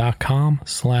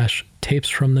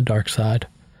patreon.com/tapesfromthedarkside.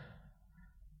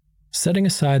 Setting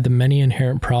aside the many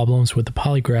inherent problems with the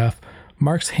polygraph,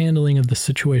 Mark's handling of the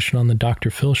situation on the Dr.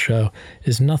 Phil show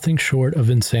is nothing short of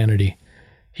insanity.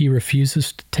 He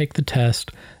refuses to take the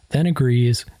test, then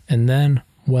agrees, and then,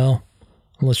 well,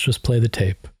 let's just play the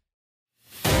tape.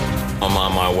 I'm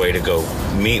on my way to go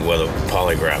meet with a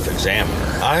polygraph examiner.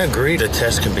 I agree the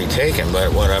test can be taken,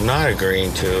 but what I'm not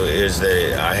agreeing to is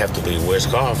that I have to be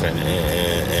whisked off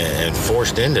and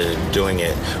forced into doing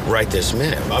it right this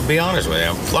minute. I'll be honest with you,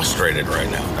 I'm frustrated right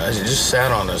now. I just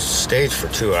sat on a stage for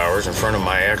 2 hours in front of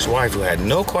my ex-wife who had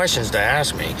no questions to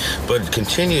ask me, but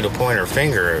continued to point her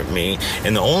finger at me,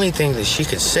 and the only thing that she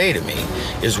could say to me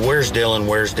is, "Where's Dylan,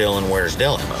 where's Dylan, where's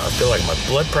Dylan?" I feel like my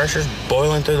blood pressure's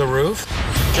boiling through the roof.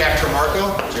 Jack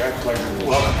Tremarco? Jack, pleasure.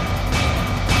 Welcome.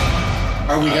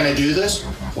 Are we going to do this?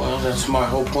 Well, that's my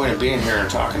whole point of being here and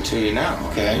talking to you now.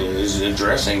 Okay. Is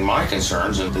addressing my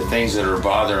concerns and the things that are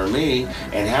bothering me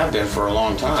and have been for a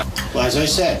long time. Well, as I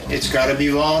said, it's got to be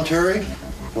voluntary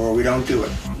or we don't do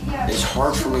it. It's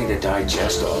hard for me to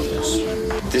digest all this.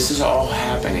 This is all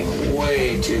happening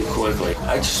way too quickly.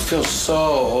 I just feel so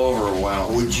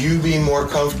overwhelmed. Would you be more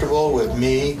comfortable with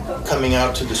me coming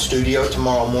out to the studio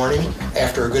tomorrow morning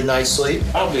after a good night's sleep?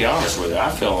 I'll be honest with you, I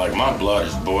feel like my blood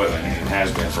is boiling and has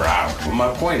been for hours. Well, my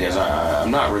point is,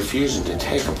 I'm not refusing to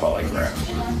take a polygraph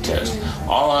test.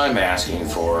 All I'm asking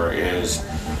for is,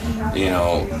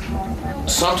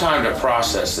 some time to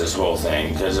process this whole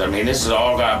thing, because, this has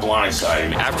all got blindsided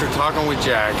me. After talking with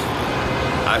Jack,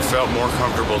 I felt more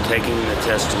comfortable taking the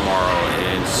test tomorrow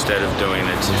instead of doing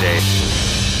it today.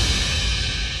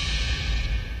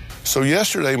 So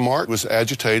yesterday, Mark was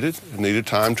agitated and needed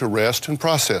time to rest and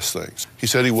process things. He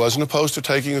said he wasn't opposed to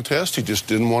taking the test, he just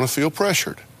didn't want to feel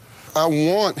pressured. I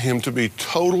want him to be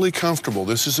totally comfortable.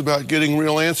 This is about getting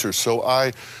real answers. So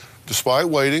despite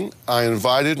waiting, I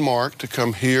invited Mark to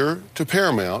come here to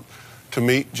Paramount to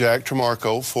meet Jack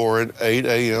Tremarco for an 8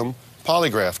 a.m.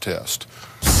 polygraph test.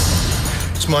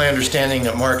 It's my understanding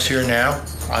that Mark's here now.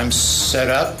 I'm set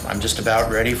up. I'm just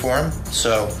about ready for him.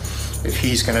 So if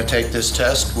he's going to take this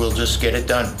test, we'll just get it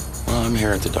done. Well, I'm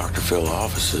here at the Dr. Phil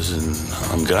offices, and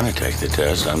I'm gonna take the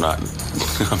test. I'm not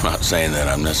saying that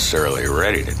I'm necessarily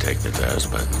ready to take the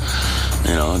test, but,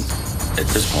 you know, at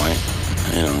this point,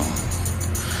 you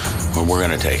know, we're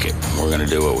gonna take it. We're gonna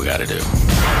do what we gotta do.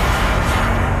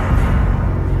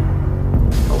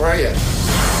 How are you?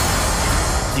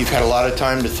 You've had a lot of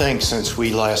time to think since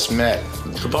we last met.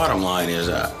 The bottom line is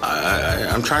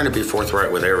I'm trying to be forthright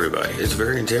with everybody. It's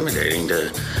very intimidating to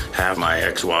have my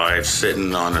ex-wife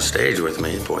sitting on a stage with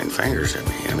me pointing fingers at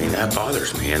me. I mean, that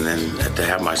bothers me. And then to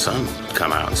have my son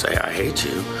come out and say, I hate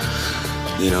you,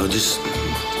 you know, just,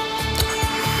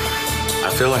 I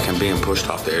feel like I'm being pushed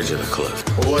off the edge of the cliff.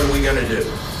 Well, what are we gonna do?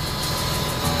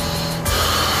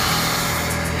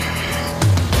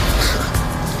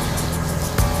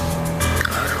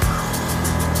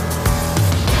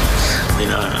 You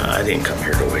know, I didn't come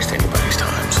here to waste anybody's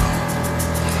time, so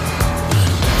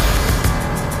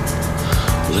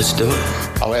let's do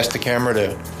it. I'll ask the camera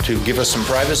to give us some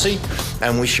privacy,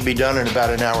 and we should be done in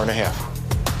about an hour and a half.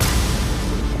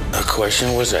 A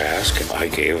question was asked, and I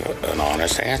gave an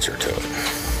honest answer to it.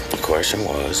 The question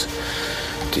was,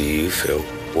 do you feel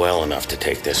well enough to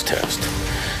take this test?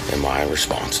 And my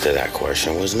response to that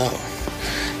question was no.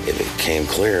 It became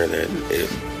clear that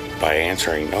by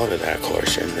answering no to that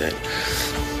question, that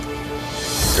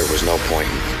there was no point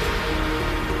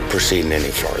in proceeding any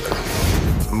farther.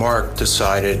 Mark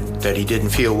decided that he didn't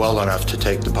feel well enough to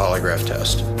take the polygraph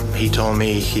test. He told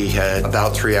me he had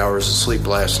about 3 hours of sleep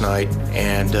last night,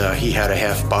 and he had a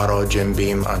half bottle of Jim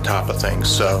Beam on top of things.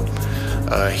 So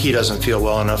he doesn't feel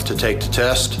well enough to take the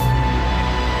test.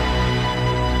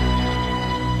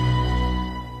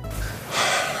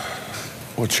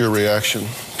 What's your reaction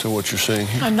to what you're seeing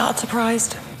here? I'm not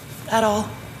surprised at all.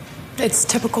 It's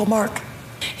typical Mark.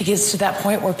 He gets to that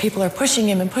point where people are pushing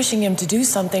him to do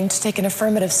something, to take an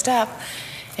affirmative step,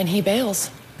 and he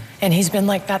bails. And he's been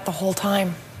like that the whole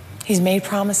time. He's made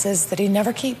promises that he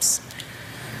never keeps.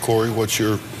 Corey, what's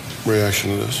your reaction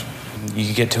to this?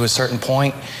 You get to a certain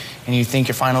point, and you think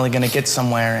you're finally going to get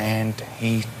somewhere, and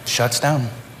he shuts down.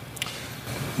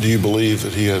 Do you believe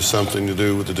that he has something to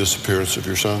do with the disappearance of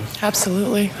your son?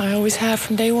 Absolutely. I always have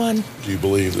from day one. Do you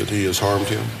believe that he has harmed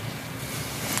him?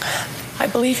 I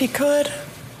believe he could.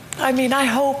 I mean, I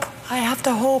hope. I have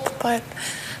to hope, but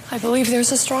I believe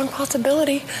there's a strong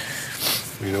possibility.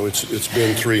 You know, it's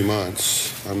been 3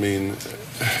 months. I mean,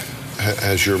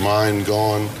 has your mind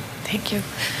gone? Thank you.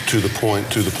 To the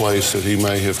place that he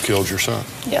may have killed your son?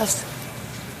 Yes,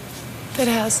 it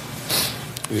has.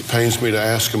 It pains me to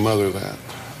ask a mother that.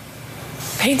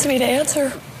 Pains me to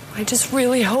answer. I just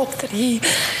really hope that he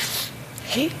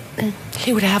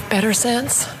would have better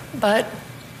sense, but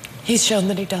he's shown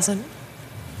that he doesn't.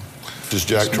 This is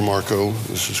Jack Tremarco.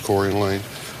 This is Corey and Lane.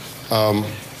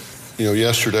 You know,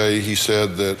 yesterday he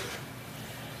said that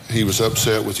he was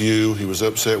upset with you, he was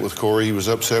upset with Corey, he was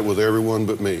upset with everyone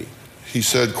but me. He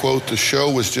said, quote, the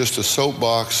show was just a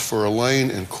soapbox for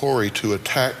Elaine and Corey to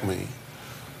attack me.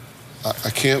 I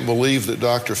can't believe that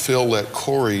Dr. Phil let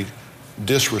Corey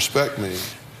disrespect me.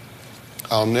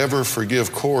 I'll never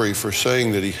forgive Corey for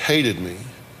saying that he hated me.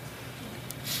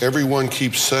 Everyone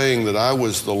keeps saying that I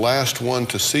was the last one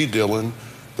to see Dylan,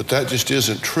 but that just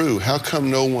isn't true. How come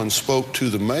no one spoke to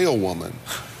the mail woman?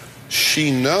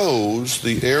 She knows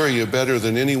the area better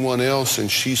than anyone else, and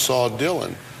she saw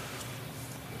Dylan.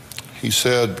 He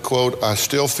said, quote, I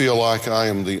still feel like I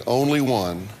am the only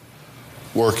one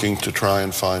working to try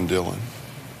and find Dylan.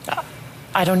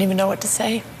 I don't even know what to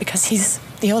say, because he's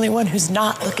the only one who's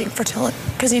not looking for Dylan,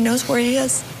 because he knows where he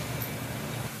is.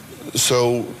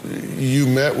 So you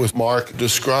met with Mark.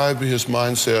 Describe his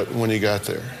mindset when he got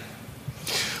there.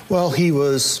 Well, he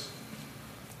was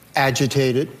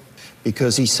agitated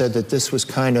because he said that this was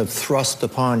kind of thrust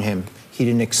upon him. He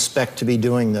didn't expect to be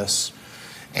doing this.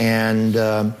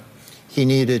 And he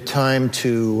needed time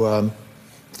to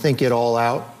think it all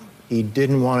out. He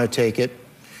didn't want to take it.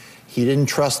 He didn't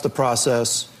trust the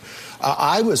process.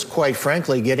 I was, quite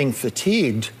frankly, getting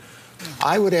fatigued.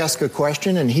 I would ask a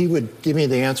question and he would give me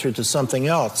the answer to something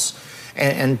else.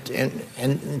 And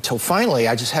until finally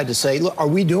I just had to say, look, are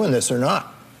we doing this or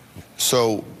not?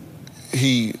 So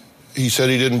he said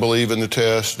he didn't believe in the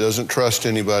test, doesn't trust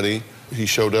anybody. He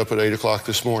showed up at 8 o'clock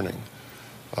this morning.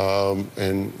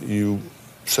 And you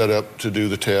set up to do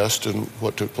the test, and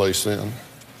what took place then?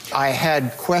 I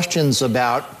had questions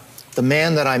about the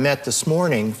man that I met this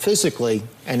morning physically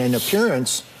and in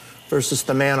appearance versus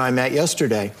the man I met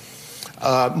yesterday.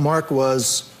 Mark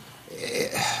was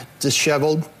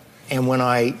disheveled, and when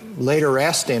I later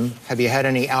asked him, have you had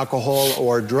any alcohol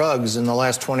or drugs in the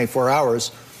last 24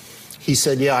 hours, he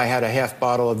said, yeah, I had a half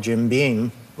bottle of Jim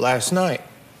Beam last night.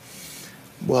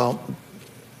 Well,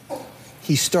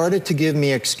 he started to give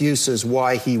me excuses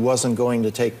why he wasn't going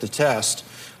to take the test.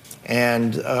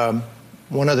 And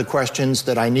one of the questions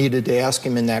that I needed to ask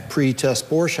him in that pre-test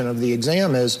portion of the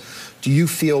exam is, do you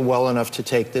feel well enough to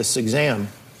take this exam?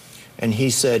 And he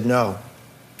said no.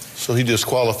 So he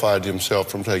disqualified himself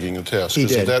from taking the test. He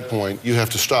did. At that point, you have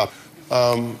to stop.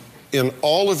 In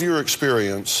all of your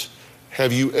experience,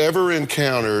 have you ever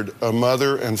encountered a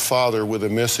mother and father with a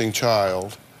missing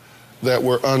child that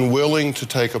were unwilling to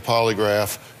take a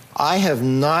polygraph? I have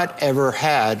not ever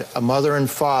had a mother and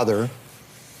father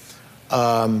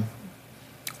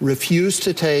refuse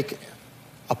to take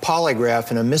a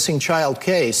polygraph in a missing child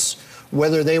case,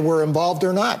 whether they were involved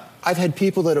or not. I've had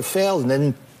people that have failed and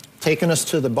then taken us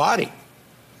to the body.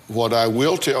 What I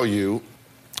will tell you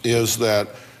is that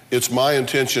it's my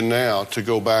intention now to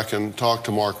go back and talk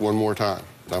to Mark one more time.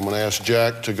 I'm going to ask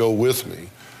Jack to go with me.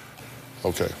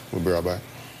 Okay, we'll be right back.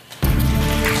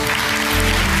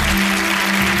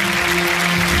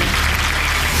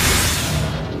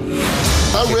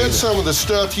 I read some of the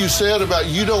stuff you said about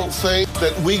you don't think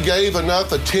that we gave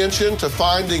enough attention to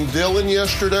finding Dylan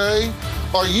yesterday.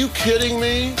 Are you kidding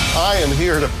me? I am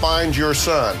here to find your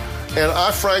son. And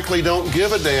I frankly don't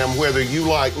give a damn whether you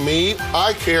like me.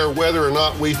 I care whether or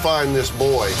not we find this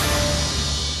boy.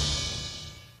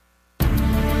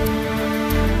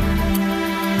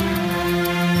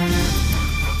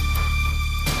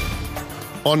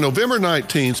 On November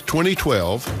 19th,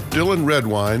 2012, Dylan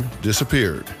Redwine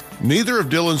disappeared. Neither of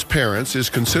Dylan's parents is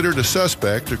considered a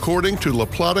suspect according to La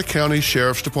Plata County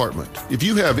Sheriff's Department. If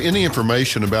you have any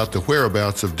information about the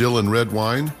whereabouts of Dylan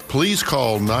Redwine, please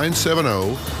call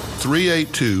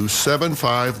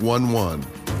 970-382-7511.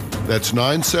 That's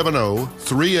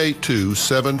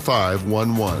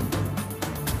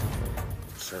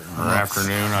 970-382-7511. Or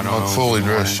afternoon, I don't know. Not fully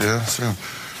dressed, yeah. So,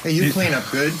 hey, you clean up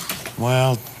good?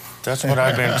 Well, that's what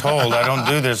I've been told. I don't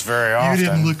do this very often. You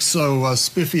didn't look so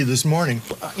spiffy this morning.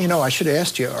 You know, I should have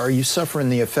asked you, are you suffering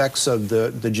the effects of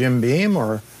the Jim Beam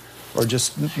or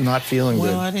just not feeling good?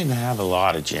 Well, I didn't have a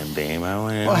lot of Jim Beam.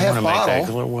 Half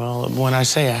bottle. Well, when I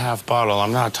say a half bottle,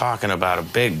 I'm not talking about a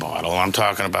big bottle. I'm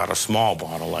talking about a small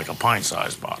bottle, like a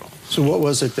pint-sized bottle. So what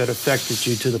was it that affected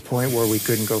you to the point where we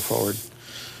couldn't go forward?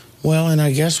 Well, and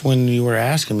I guess when you were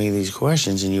asking me these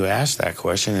questions and you asked that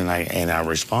question and I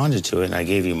responded to it and I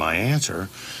gave you my answer,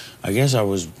 I guess I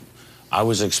was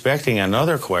expecting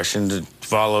another question to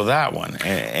follow that one.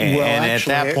 And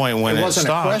actually, at that point when it wasn't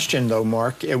stopped, a question though,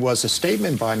 Mark. It was a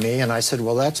statement by me, and I said,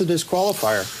 well, that's a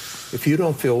disqualifier. If you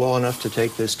don't feel well enough to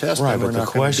take this test, right? then we're But the not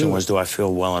gonna question do was, do I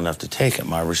feel well enough to take it?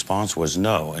 My response was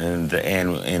no. And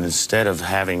instead of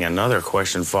having another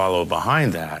question follow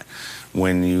behind that,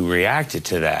 when you reacted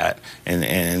to that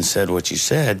and said what you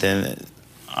said, then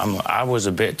I was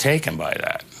a bit taken by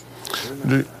that.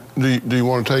 Do you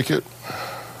want to take it?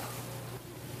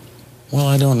 Well,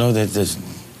 I don't know that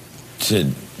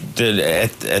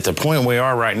at the point we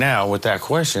are right now with that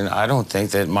question, I don't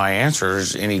think that my answer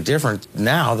is any different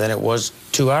now than it was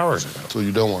 2 hours ago. So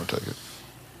you don't want to take it?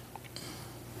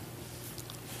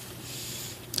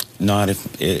 Not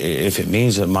if it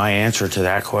means that my answer to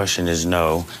that question is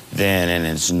no, then, and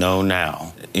it's no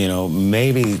now. You know,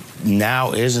 maybe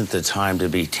now isn't the time to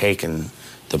be taking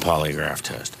the polygraph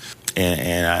test.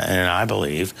 And I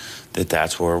believe that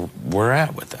that's where we're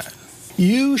at with that.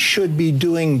 You should be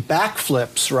doing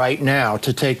backflips right now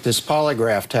to take this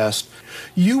polygraph test.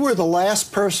 You were the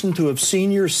last person to have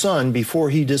seen your son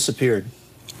before he disappeared.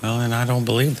 Well, and I don't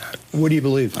believe that. What do you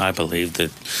believe? I believe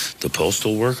that the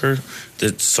postal worker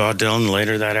that saw Dylan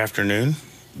later that afternoon,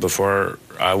 before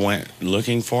I went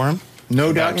looking for him,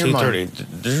 no doubt in your mind.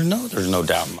 There's no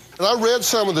doubt. And I read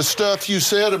some of the stuff you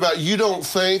said about you don't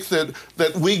think that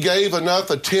we gave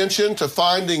enough attention to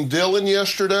finding Dylan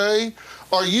yesterday.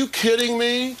 Are you kidding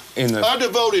me? I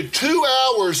devoted 2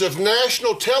 hours of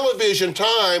national television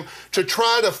time to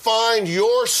try to find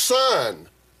your son.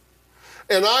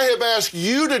 And I have asked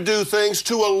you to do things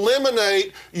to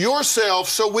eliminate yourself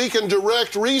so we can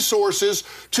direct resources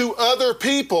to other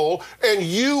people, and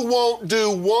you won't do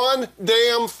one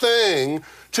damn thing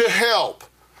to help.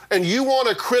 And you want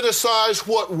to criticize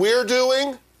what we're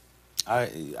doing?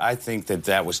 I think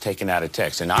that was taken out of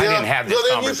text, and I didn't have this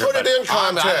conversation. Then you put it in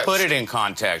context. I put it in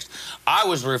context. I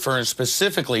was referring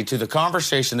specifically to the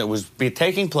conversation that was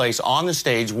taking place on the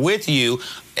stage with you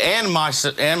and my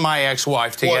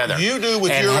ex-wife together. What you do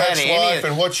with your ex-wife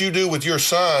and what you do with your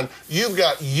son, you've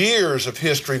got years of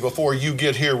history before you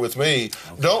get here with me.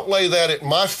 Don't lay that at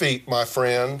my feet, my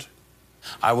friend.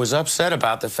 I was upset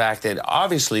about the fact that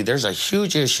obviously there's a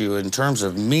huge issue in terms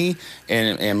of me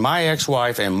and my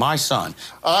ex-wife and my son.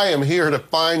 I am here to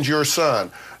find your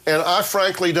son. And I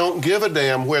frankly don't give a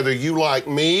damn whether you like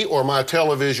me or my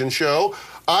television show.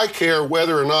 I care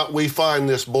whether or not we find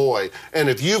this boy. And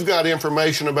if you've got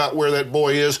information about where that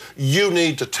boy is, you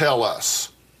need to tell us.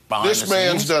 This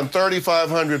man's done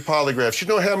 3,500 polygraphs. You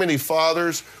know how many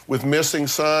fathers with missing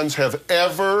sons have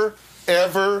ever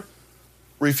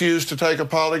refused to take a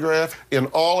polygraph? In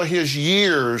all of his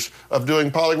years of doing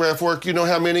polygraph work, you know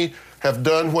how many have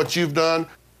done what you've done?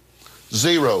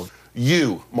 0.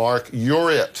 You, Mark,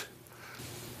 you're it.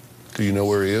 Do you know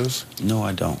where he is? No,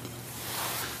 I don't.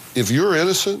 If you're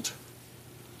innocent,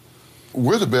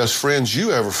 we're the best friends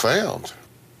you ever found.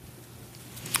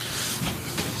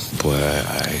 Boy,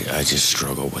 I just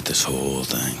struggle with this whole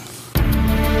thing.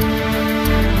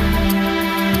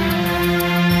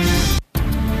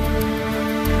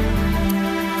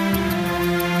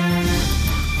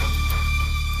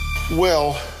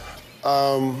 Well,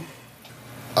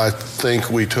 I think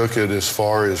we took it as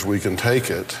far as we can take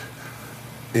it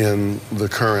in the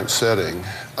current setting.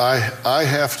 I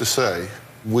have to say,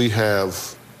 we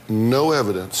have no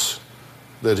evidence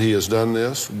that he has done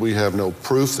this. We have no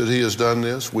proof that he has done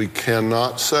this. We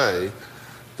cannot say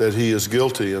that he is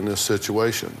guilty in this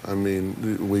situation. I mean,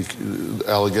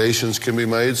 allegations can be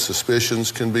made,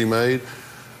 suspicions can be made,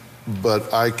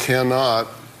 but I cannot,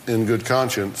 in good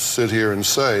conscience, sit here and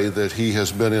say that he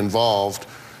has been involved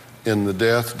in the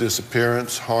death,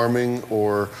 disappearance, harming,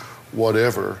 or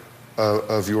whatever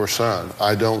of your son.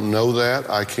 I don't know that.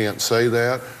 I can't say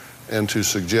that. And to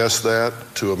suggest that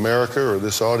to America or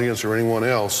this audience or anyone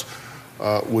else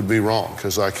would be wrong,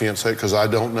 because I can't say, because I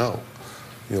don't know.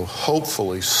 You know,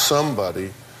 hopefully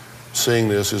somebody seeing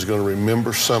this is going to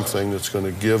remember something that's going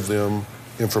to give them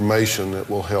information that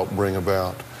will help bring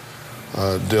about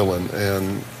Dylan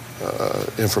and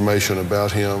information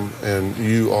about him. And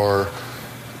you are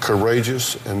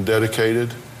courageous and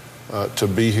dedicated to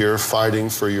be here fighting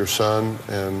for your son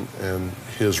and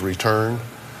his return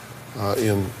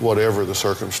in whatever the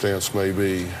circumstance may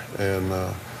be. And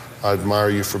I admire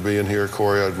you for being here,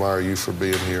 Corey. I admire you for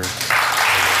being here.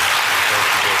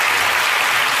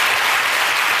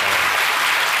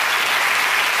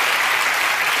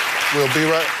 We'll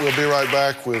be right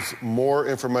back with more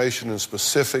information and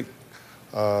specific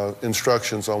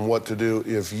instructions on what to do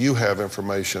if you have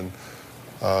information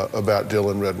about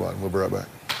Dylan Redwine. We'll be right back.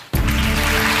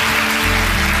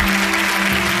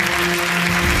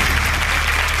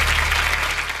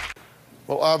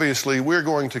 Well, obviously, we're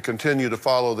going to continue to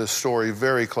follow this story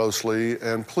very closely,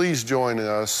 and please join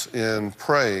us in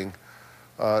praying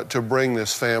to bring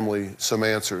this family some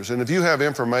answers. And if you have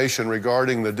information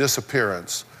regarding the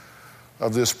disappearance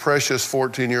of this precious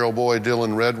 14-year-old boy,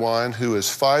 Dylan Redwine, who is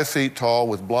 5 feet tall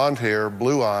with blonde hair,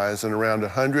 blue eyes, and around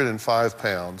 105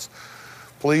 pounds,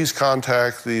 please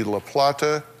contact the La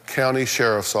Plata County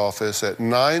Sheriff's Office at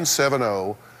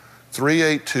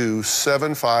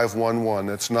 970-382-7511.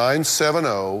 That's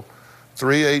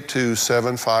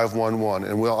 970-382-7511.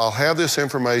 And I'll have this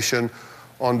information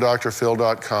on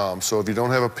drphil.com. So if you don't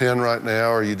have a pen right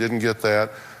now or you didn't get that,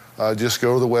 just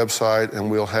go to the website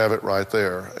and we'll have it right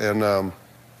there. And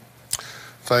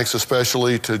thanks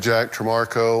especially to Jack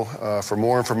Tremarco. For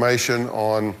more information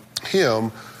on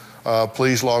him,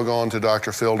 please log on to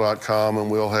drphil.com and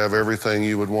we'll have everything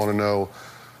you would want to know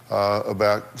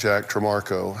about Jack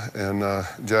Tremarco. And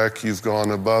Jack, you've gone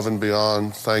above and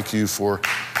beyond. Thank you for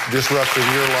disrupting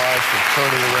your life and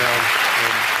turning around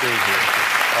and being here.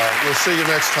 We'll see you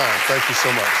next time. Thank you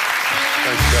so much.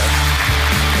 Thanks, Jack.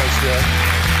 Thanks, Jack.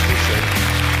 Appreciate it.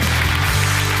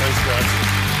 Thanks, Jack.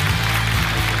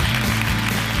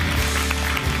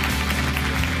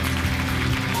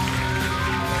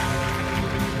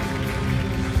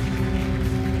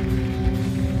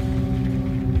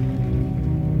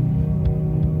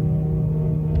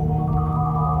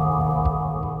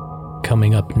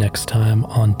 Coming up next time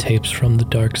on Tapes from the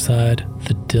Dark Side,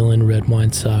 the Dylan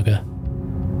Redwine saga.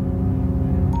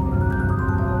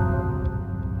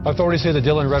 Authorities say the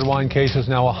Dylan Redwine case is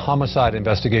now a homicide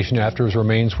investigation after his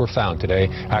remains were found today.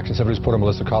 Action 7 reporter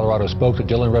Melissa Colorado spoke to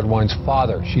Dylan Redwine's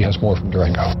father. She has more from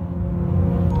Durango.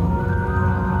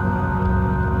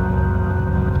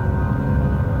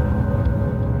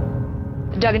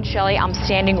 Doug and Shelley, I'm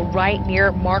standing right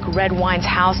near Mark Redwine's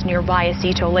house near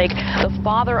Vallecito Lake. The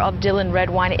father of Dylan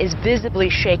Redwine is visibly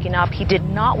shaken up. He did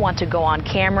not want to go on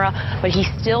camera, but he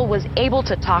still was able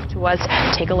to talk to us.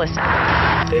 Take a listen.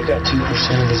 They got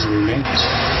 2% of his remains.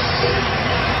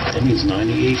 That means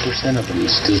 98% of them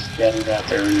is still scattered out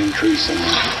there and increasing.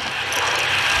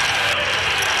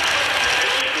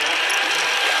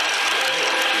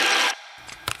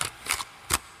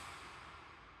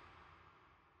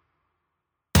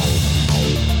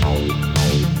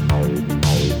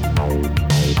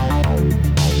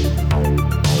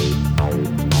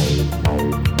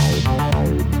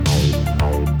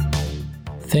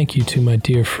 Thank you to my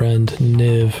dear friend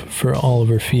Niv for all of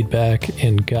her feedback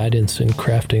and guidance in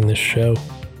crafting this show.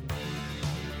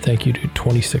 Thank you to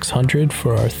 2600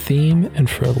 for our theme and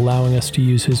for allowing us to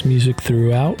use his music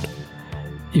throughout.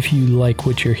 If you like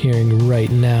what you're hearing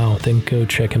right now, then go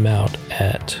check him out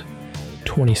at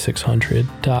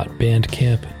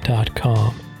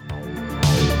 2600.bandcamp.com.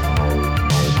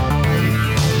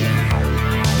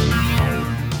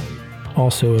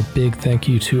 Also, a big thank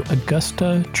you to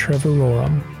Augusta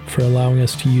Trevorum for allowing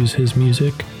us to use his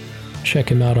music. Check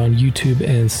him out on YouTube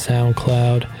and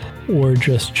SoundCloud, or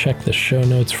just check the show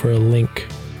notes for a link.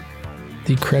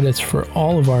 The credits for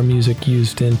all of our music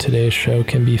used in today's show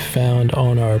can be found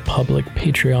on our public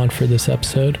Patreon for this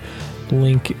episode.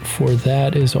 Link for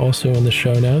that is also in the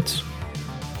show notes.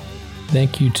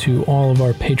 Thank you to all of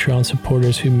our Patreon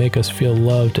supporters who make us feel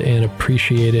loved and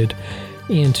appreciated,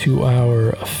 and to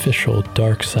our official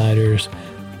Darksiders,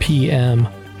 PM,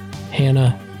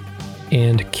 Hannah,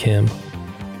 and Kim.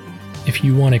 If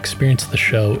you want to experience the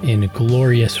show in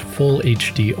glorious full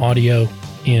HD audio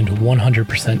and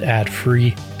 100%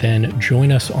 ad-free, then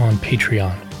join us on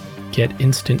Patreon. Get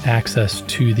instant access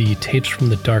to the Tapes from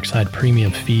the Dark Side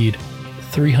premium feed,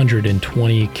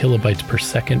 320 kilobytes per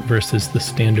second versus the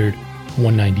standard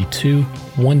 192,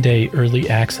 1 day early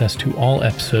access to all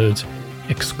episodes,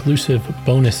 exclusive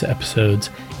bonus episodes,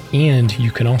 and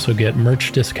you can also get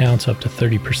merch discounts up to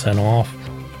 30% off,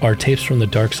 our Tapes from the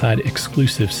Dark Side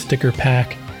exclusive sticker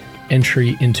pack,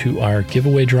 entry into our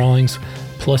giveaway drawings,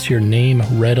 plus your name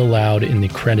read aloud in the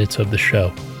credits of the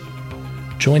show.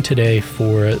 Join today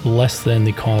for less than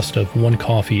the cost of one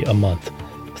coffee a month,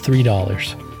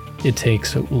 $3. It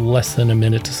takes less than a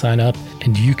minute to sign up,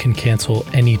 and you can cancel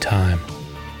anytime.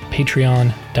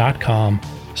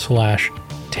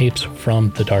 Patreon.com/Tapes from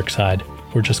the Dark Side,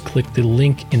 or just click the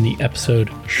link in the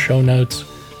episode show notes.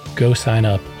 Go sign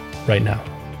up right now.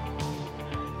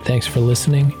 Thanks for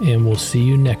listening, and we'll see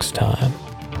you next time.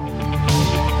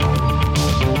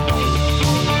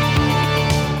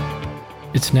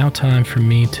 It's now time for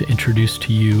me to introduce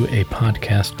to you a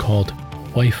podcast called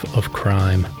Wife of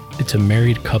Crime. It's a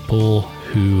married couple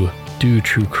who do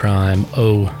true crime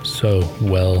oh so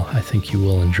well. I think you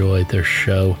will enjoy their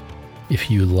show.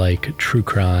 If you like true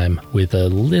crime with a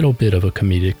little bit of a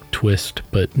comedic twist,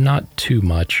 but not too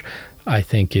much, I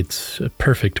think it's a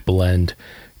perfect blend.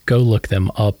 Go look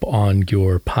them up on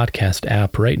your podcast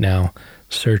app right now.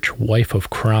 Search Wife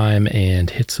of Crime and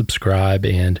hit subscribe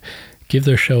and give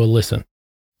their show a listen.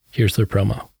 Here's their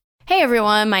promo. Hey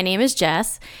everyone, my name is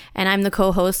Jess, and I'm the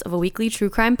co-host of a weekly true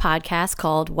crime podcast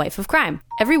called Wife of Crime.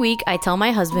 Every week, I tell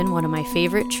my husband one of my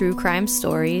favorite true crime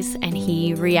stories, and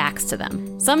he reacts to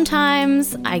them.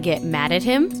 Sometimes I get mad at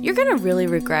him. You're gonna really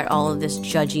regret all of this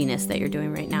judginess that you're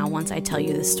doing right now once I tell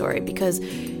you this story, because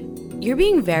you're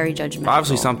being very judgmental.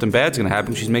 Obviously something bad's gonna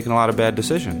happen. She's making a lot of bad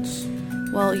decisions.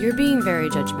 Well, you're being very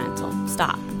judgmental.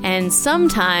 Stop. And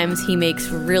sometimes he makes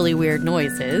really weird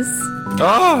noises.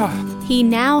 Oh! He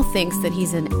now thinks that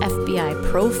he's an FBI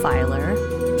profiler.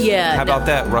 Yeah. How about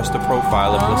that? Rust the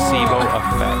profiler, placebo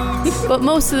effect. But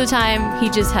most of the time, he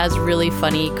just has really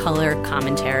funny color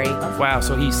commentary. Wow,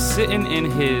 so he's sitting in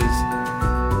his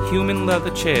human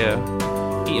leather chair,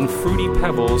 eating fruity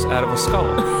pebbles out of a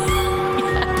skull.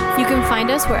 You can find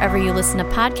us wherever you listen to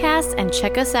podcasts, and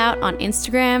check us out on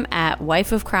Instagram at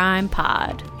Wife of Crime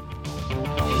Pod.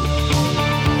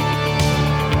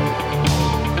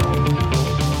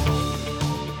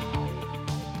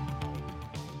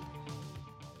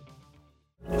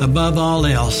 Above all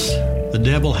else, the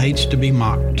devil hates to be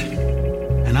mocked.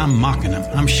 And I'm mocking them.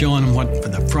 I'm showing them what for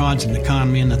the frauds and the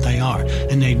con men that they are.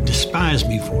 And they despise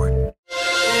me for it.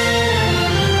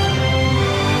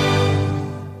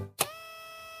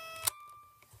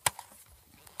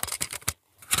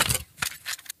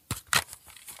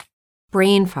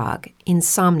 Brain fog,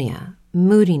 insomnia,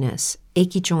 moodiness,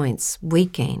 achy joints,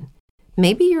 weight gain.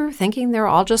 Maybe you're thinking they're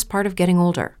all just part of getting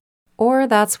older. Or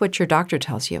that's what your doctor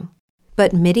tells you.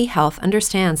 But MIDI Health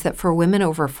understands that for women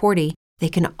over 40, they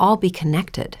can all be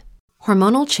connected.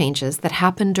 Hormonal changes that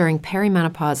happen during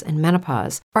perimenopause and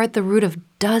menopause are at the root of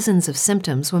dozens of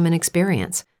symptoms women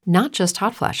experience, not just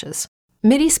hot flashes.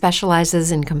 MIDI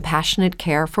specializes in compassionate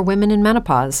care for women in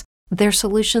menopause. Their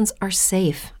solutions are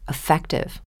safe,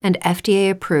 effective, and FDA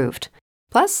approved.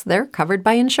 Plus, they're covered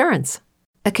by insurance.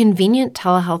 A convenient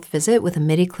telehealth visit with a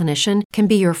MIDI clinician can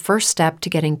be your first step to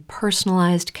getting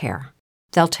personalized care.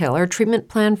 They'll tailor a treatment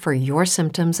plan for your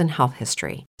symptoms and health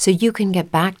history, so you can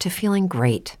get back to feeling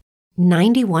great.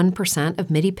 91% of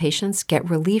MIDI patients get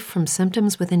relief from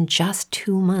symptoms within just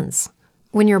 2 months.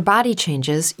 When your body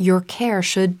changes, your care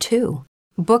should too.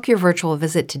 Book your virtual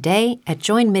visit today at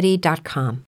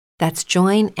joinmidi.com. That's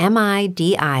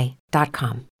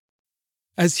joinmidi.com.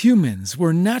 As humans,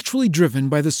 we're naturally driven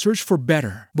by the search for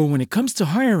better. But when it comes to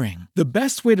hiring, the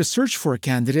best way to search for a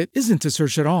candidate isn't to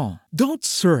search at all. Don't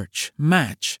search,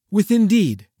 match with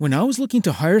Indeed. When I was looking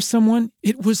to hire someone,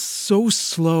 it was so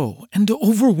slow and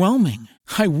overwhelming.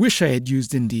 I wish I had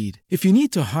used Indeed. If you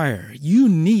need to hire, you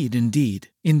need Indeed.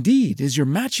 Indeed is your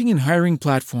matching and hiring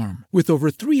platform with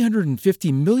over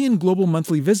 350 million global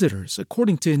monthly visitors,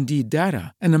 according to Indeed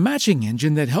data, and a matching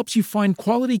engine that helps you find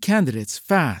quality candidates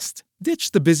fast.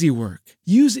 Ditch the busy work.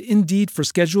 Use Indeed for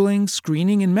scheduling,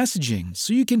 screening, and messaging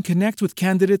so you can connect with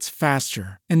candidates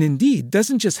faster. And Indeed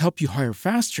doesn't just help you hire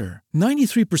faster.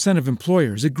 93% of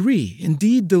employers agree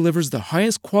Indeed delivers the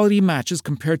highest quality matches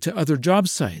compared to other job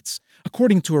sites,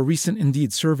 according to a recent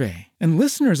Indeed survey. And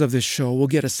listeners of this show will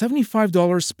get a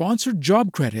 $75 sponsored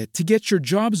job credit to get your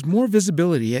jobs more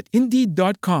visibility at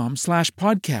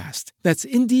Indeed.com/podcast. That's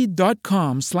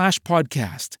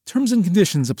Indeed.com/podcast. Terms and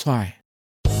conditions apply.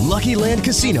 Lucky Land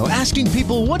Casino, asking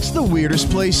people, what's the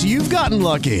weirdest place you've gotten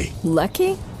lucky?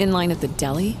 Lucky? In line at the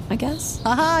deli, I guess?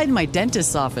 Aha, in my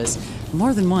dentist's office.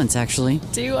 More than once, actually.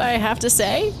 Do I have to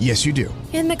say? Yes, you do.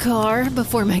 In the car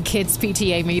before my kids'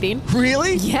 PTA meeting.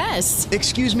 Really? Yes.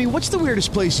 Excuse me, what's the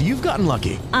weirdest place you've gotten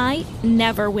lucky? I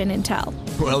never win and tell.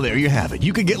 Well, there you have it.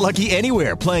 You can get lucky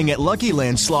anywhere, playing at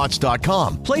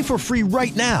LuckyLandSlots.com. Play for free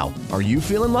right now. Are you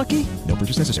feeling lucky? No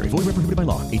purchase necessary. Void where prohibited by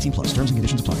law. 18+. Terms and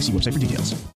conditions apply. See website for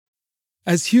details.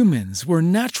 As humans, we're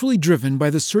naturally driven by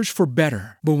the search for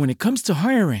better. But when it comes to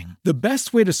hiring, the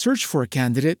best way to search for a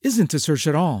candidate isn't to search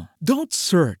at all. Don't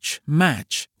search,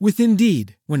 match with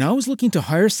Indeed. When I was looking to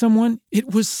hire someone,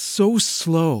 it was so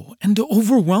slow and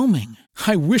overwhelming.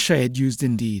 I wish I had used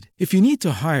Indeed. If you need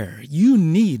to hire, you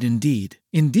need Indeed.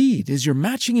 Indeed is your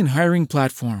matching and hiring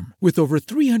platform with over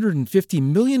 350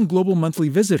 million global monthly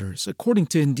visitors, according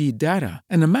to Indeed data,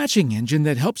 and a matching engine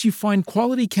that helps you find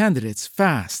quality candidates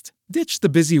fast. Ditch the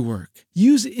busy work.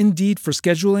 Use Indeed for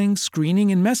scheduling, screening,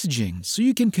 and messaging so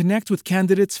you can connect with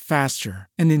candidates faster.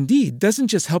 And Indeed doesn't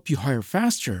just help you hire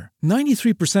faster.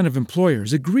 93% of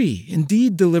employers agree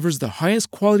Indeed delivers the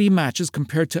highest quality matches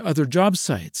compared to other job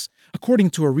sites, according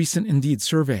to a recent Indeed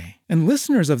survey. And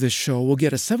listeners of this show will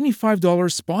get a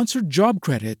 $75 sponsored job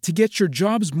credit to get your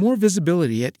jobs more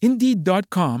visibility at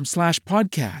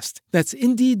Indeed.com/podcast. That's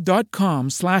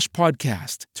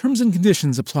Indeed.com/podcast. Terms and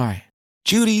conditions apply.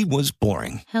 Judy was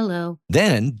boring. Hello.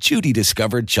 Then Judy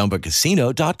discovered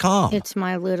ChumbaCasino.com. It's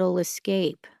my little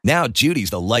escape. Now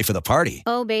Judy's the life of the party.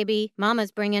 Oh, baby,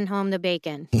 mama's bringing home the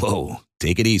bacon. Whoa,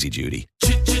 take it easy, Judy.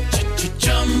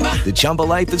 The Chumba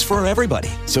life is for everybody.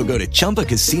 So go to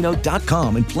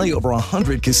ChumbaCasino.com and play over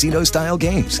 100 casino-style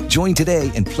games. Join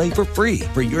today and play for free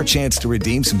for your chance to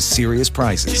redeem some serious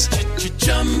prizes.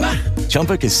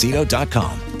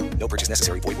 ChumbaCasino.com. No purchase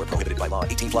necessary. Void where prohibited by law.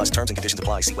 18+. Terms and conditions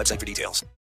apply. See website for details.